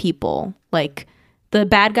for the people. Like the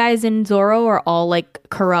bad guys in Zorro are all like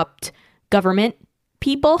corrupt government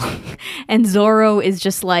people, and Zorro is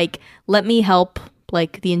just like, let me help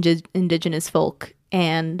like the indigenous folk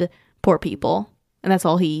and poor people, and that's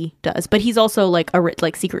all he does. But he's also like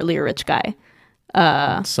secretly a rich guy.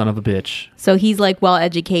 Son of a bitch. So he's like well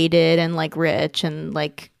educated and like rich and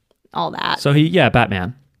like all that. So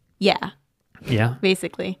Batman. Yeah. Yeah.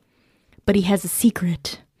 Basically. But he has a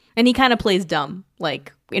secret. And he kind of plays dumb,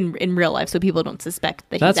 like in real life, so people don't suspect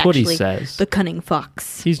that That's he's what he actually says. the cunning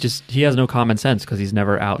fox. He has no common sense because he's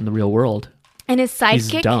never out in the real world. And his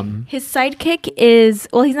sidekick, He's dumb. His sidekick is,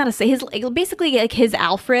 well, he's not his basically like his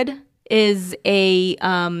Alfred is a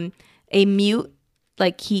mute,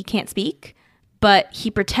 like he can't speak, but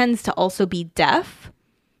he pretends to also be deaf.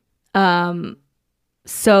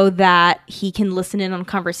 So that he can listen in on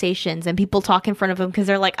conversations and people talk in front of him because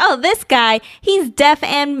they're like, oh, this guy, he's deaf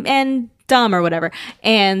and dumb or whatever.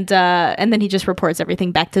 And then he just reports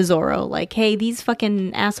everything back to Zorro. Like, hey, these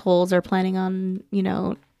fucking assholes are planning on,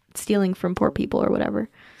 stealing from poor people or whatever.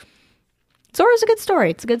 Zorro's a good story.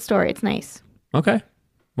 It's a good story. It's nice. Okay.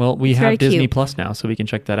 Well, we It's have very Disney cute. Plus now, so we can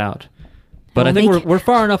check that out. But We'll I think make- we're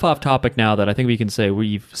far enough off topic now that I think we can say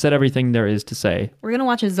we've said everything there is to say We're going to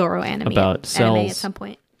watch a Zorro anime About at cells. some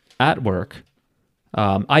point. at work.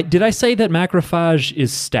 Did I say that Macrophage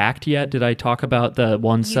is stacked yet? Did I talk about the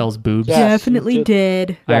one cell's boobs? Yeah. Yes, Definitely you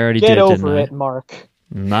did. I already Get did, over didn't I? it, Mark.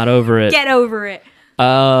 I'm not over it. Get over it.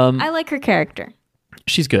 I like her character.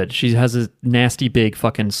 She's good. She has a nasty big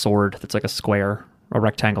fucking sword that's like a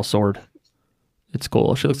rectangle sword. It's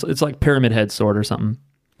cool. It's like Pyramid Head sword or something.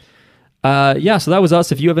 So that was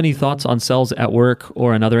us. If you have any thoughts on Cells at Work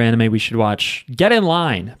or another anime we should watch, get in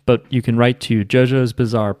line. But you can write to Jojo's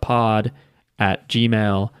Bizarre Pod at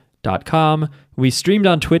gmail.com. We streamed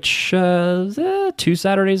on Twitch 2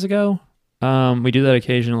 Saturdays ago. We do that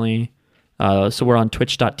occasionally. So we're on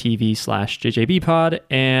twitch.tv/jjbpod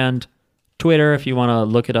and Twitter. If you want to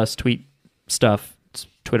look at us tweet stuff, it's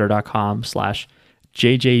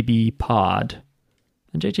twitter.com/jjbpod.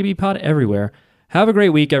 And jjbpod everywhere. Have a great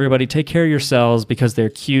week, everybody. Take care of yourselves because they're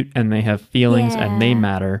cute and they have feelings and they Yeah.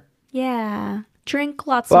 matter. Yeah. Drink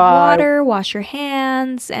lots Bye. of water, wash your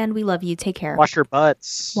hands, and we love you. Take care. Wash your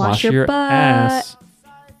butts. Wash your butt. ass.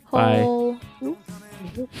 Bye. Hole. Bye.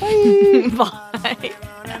 Bye.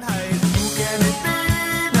 and hide.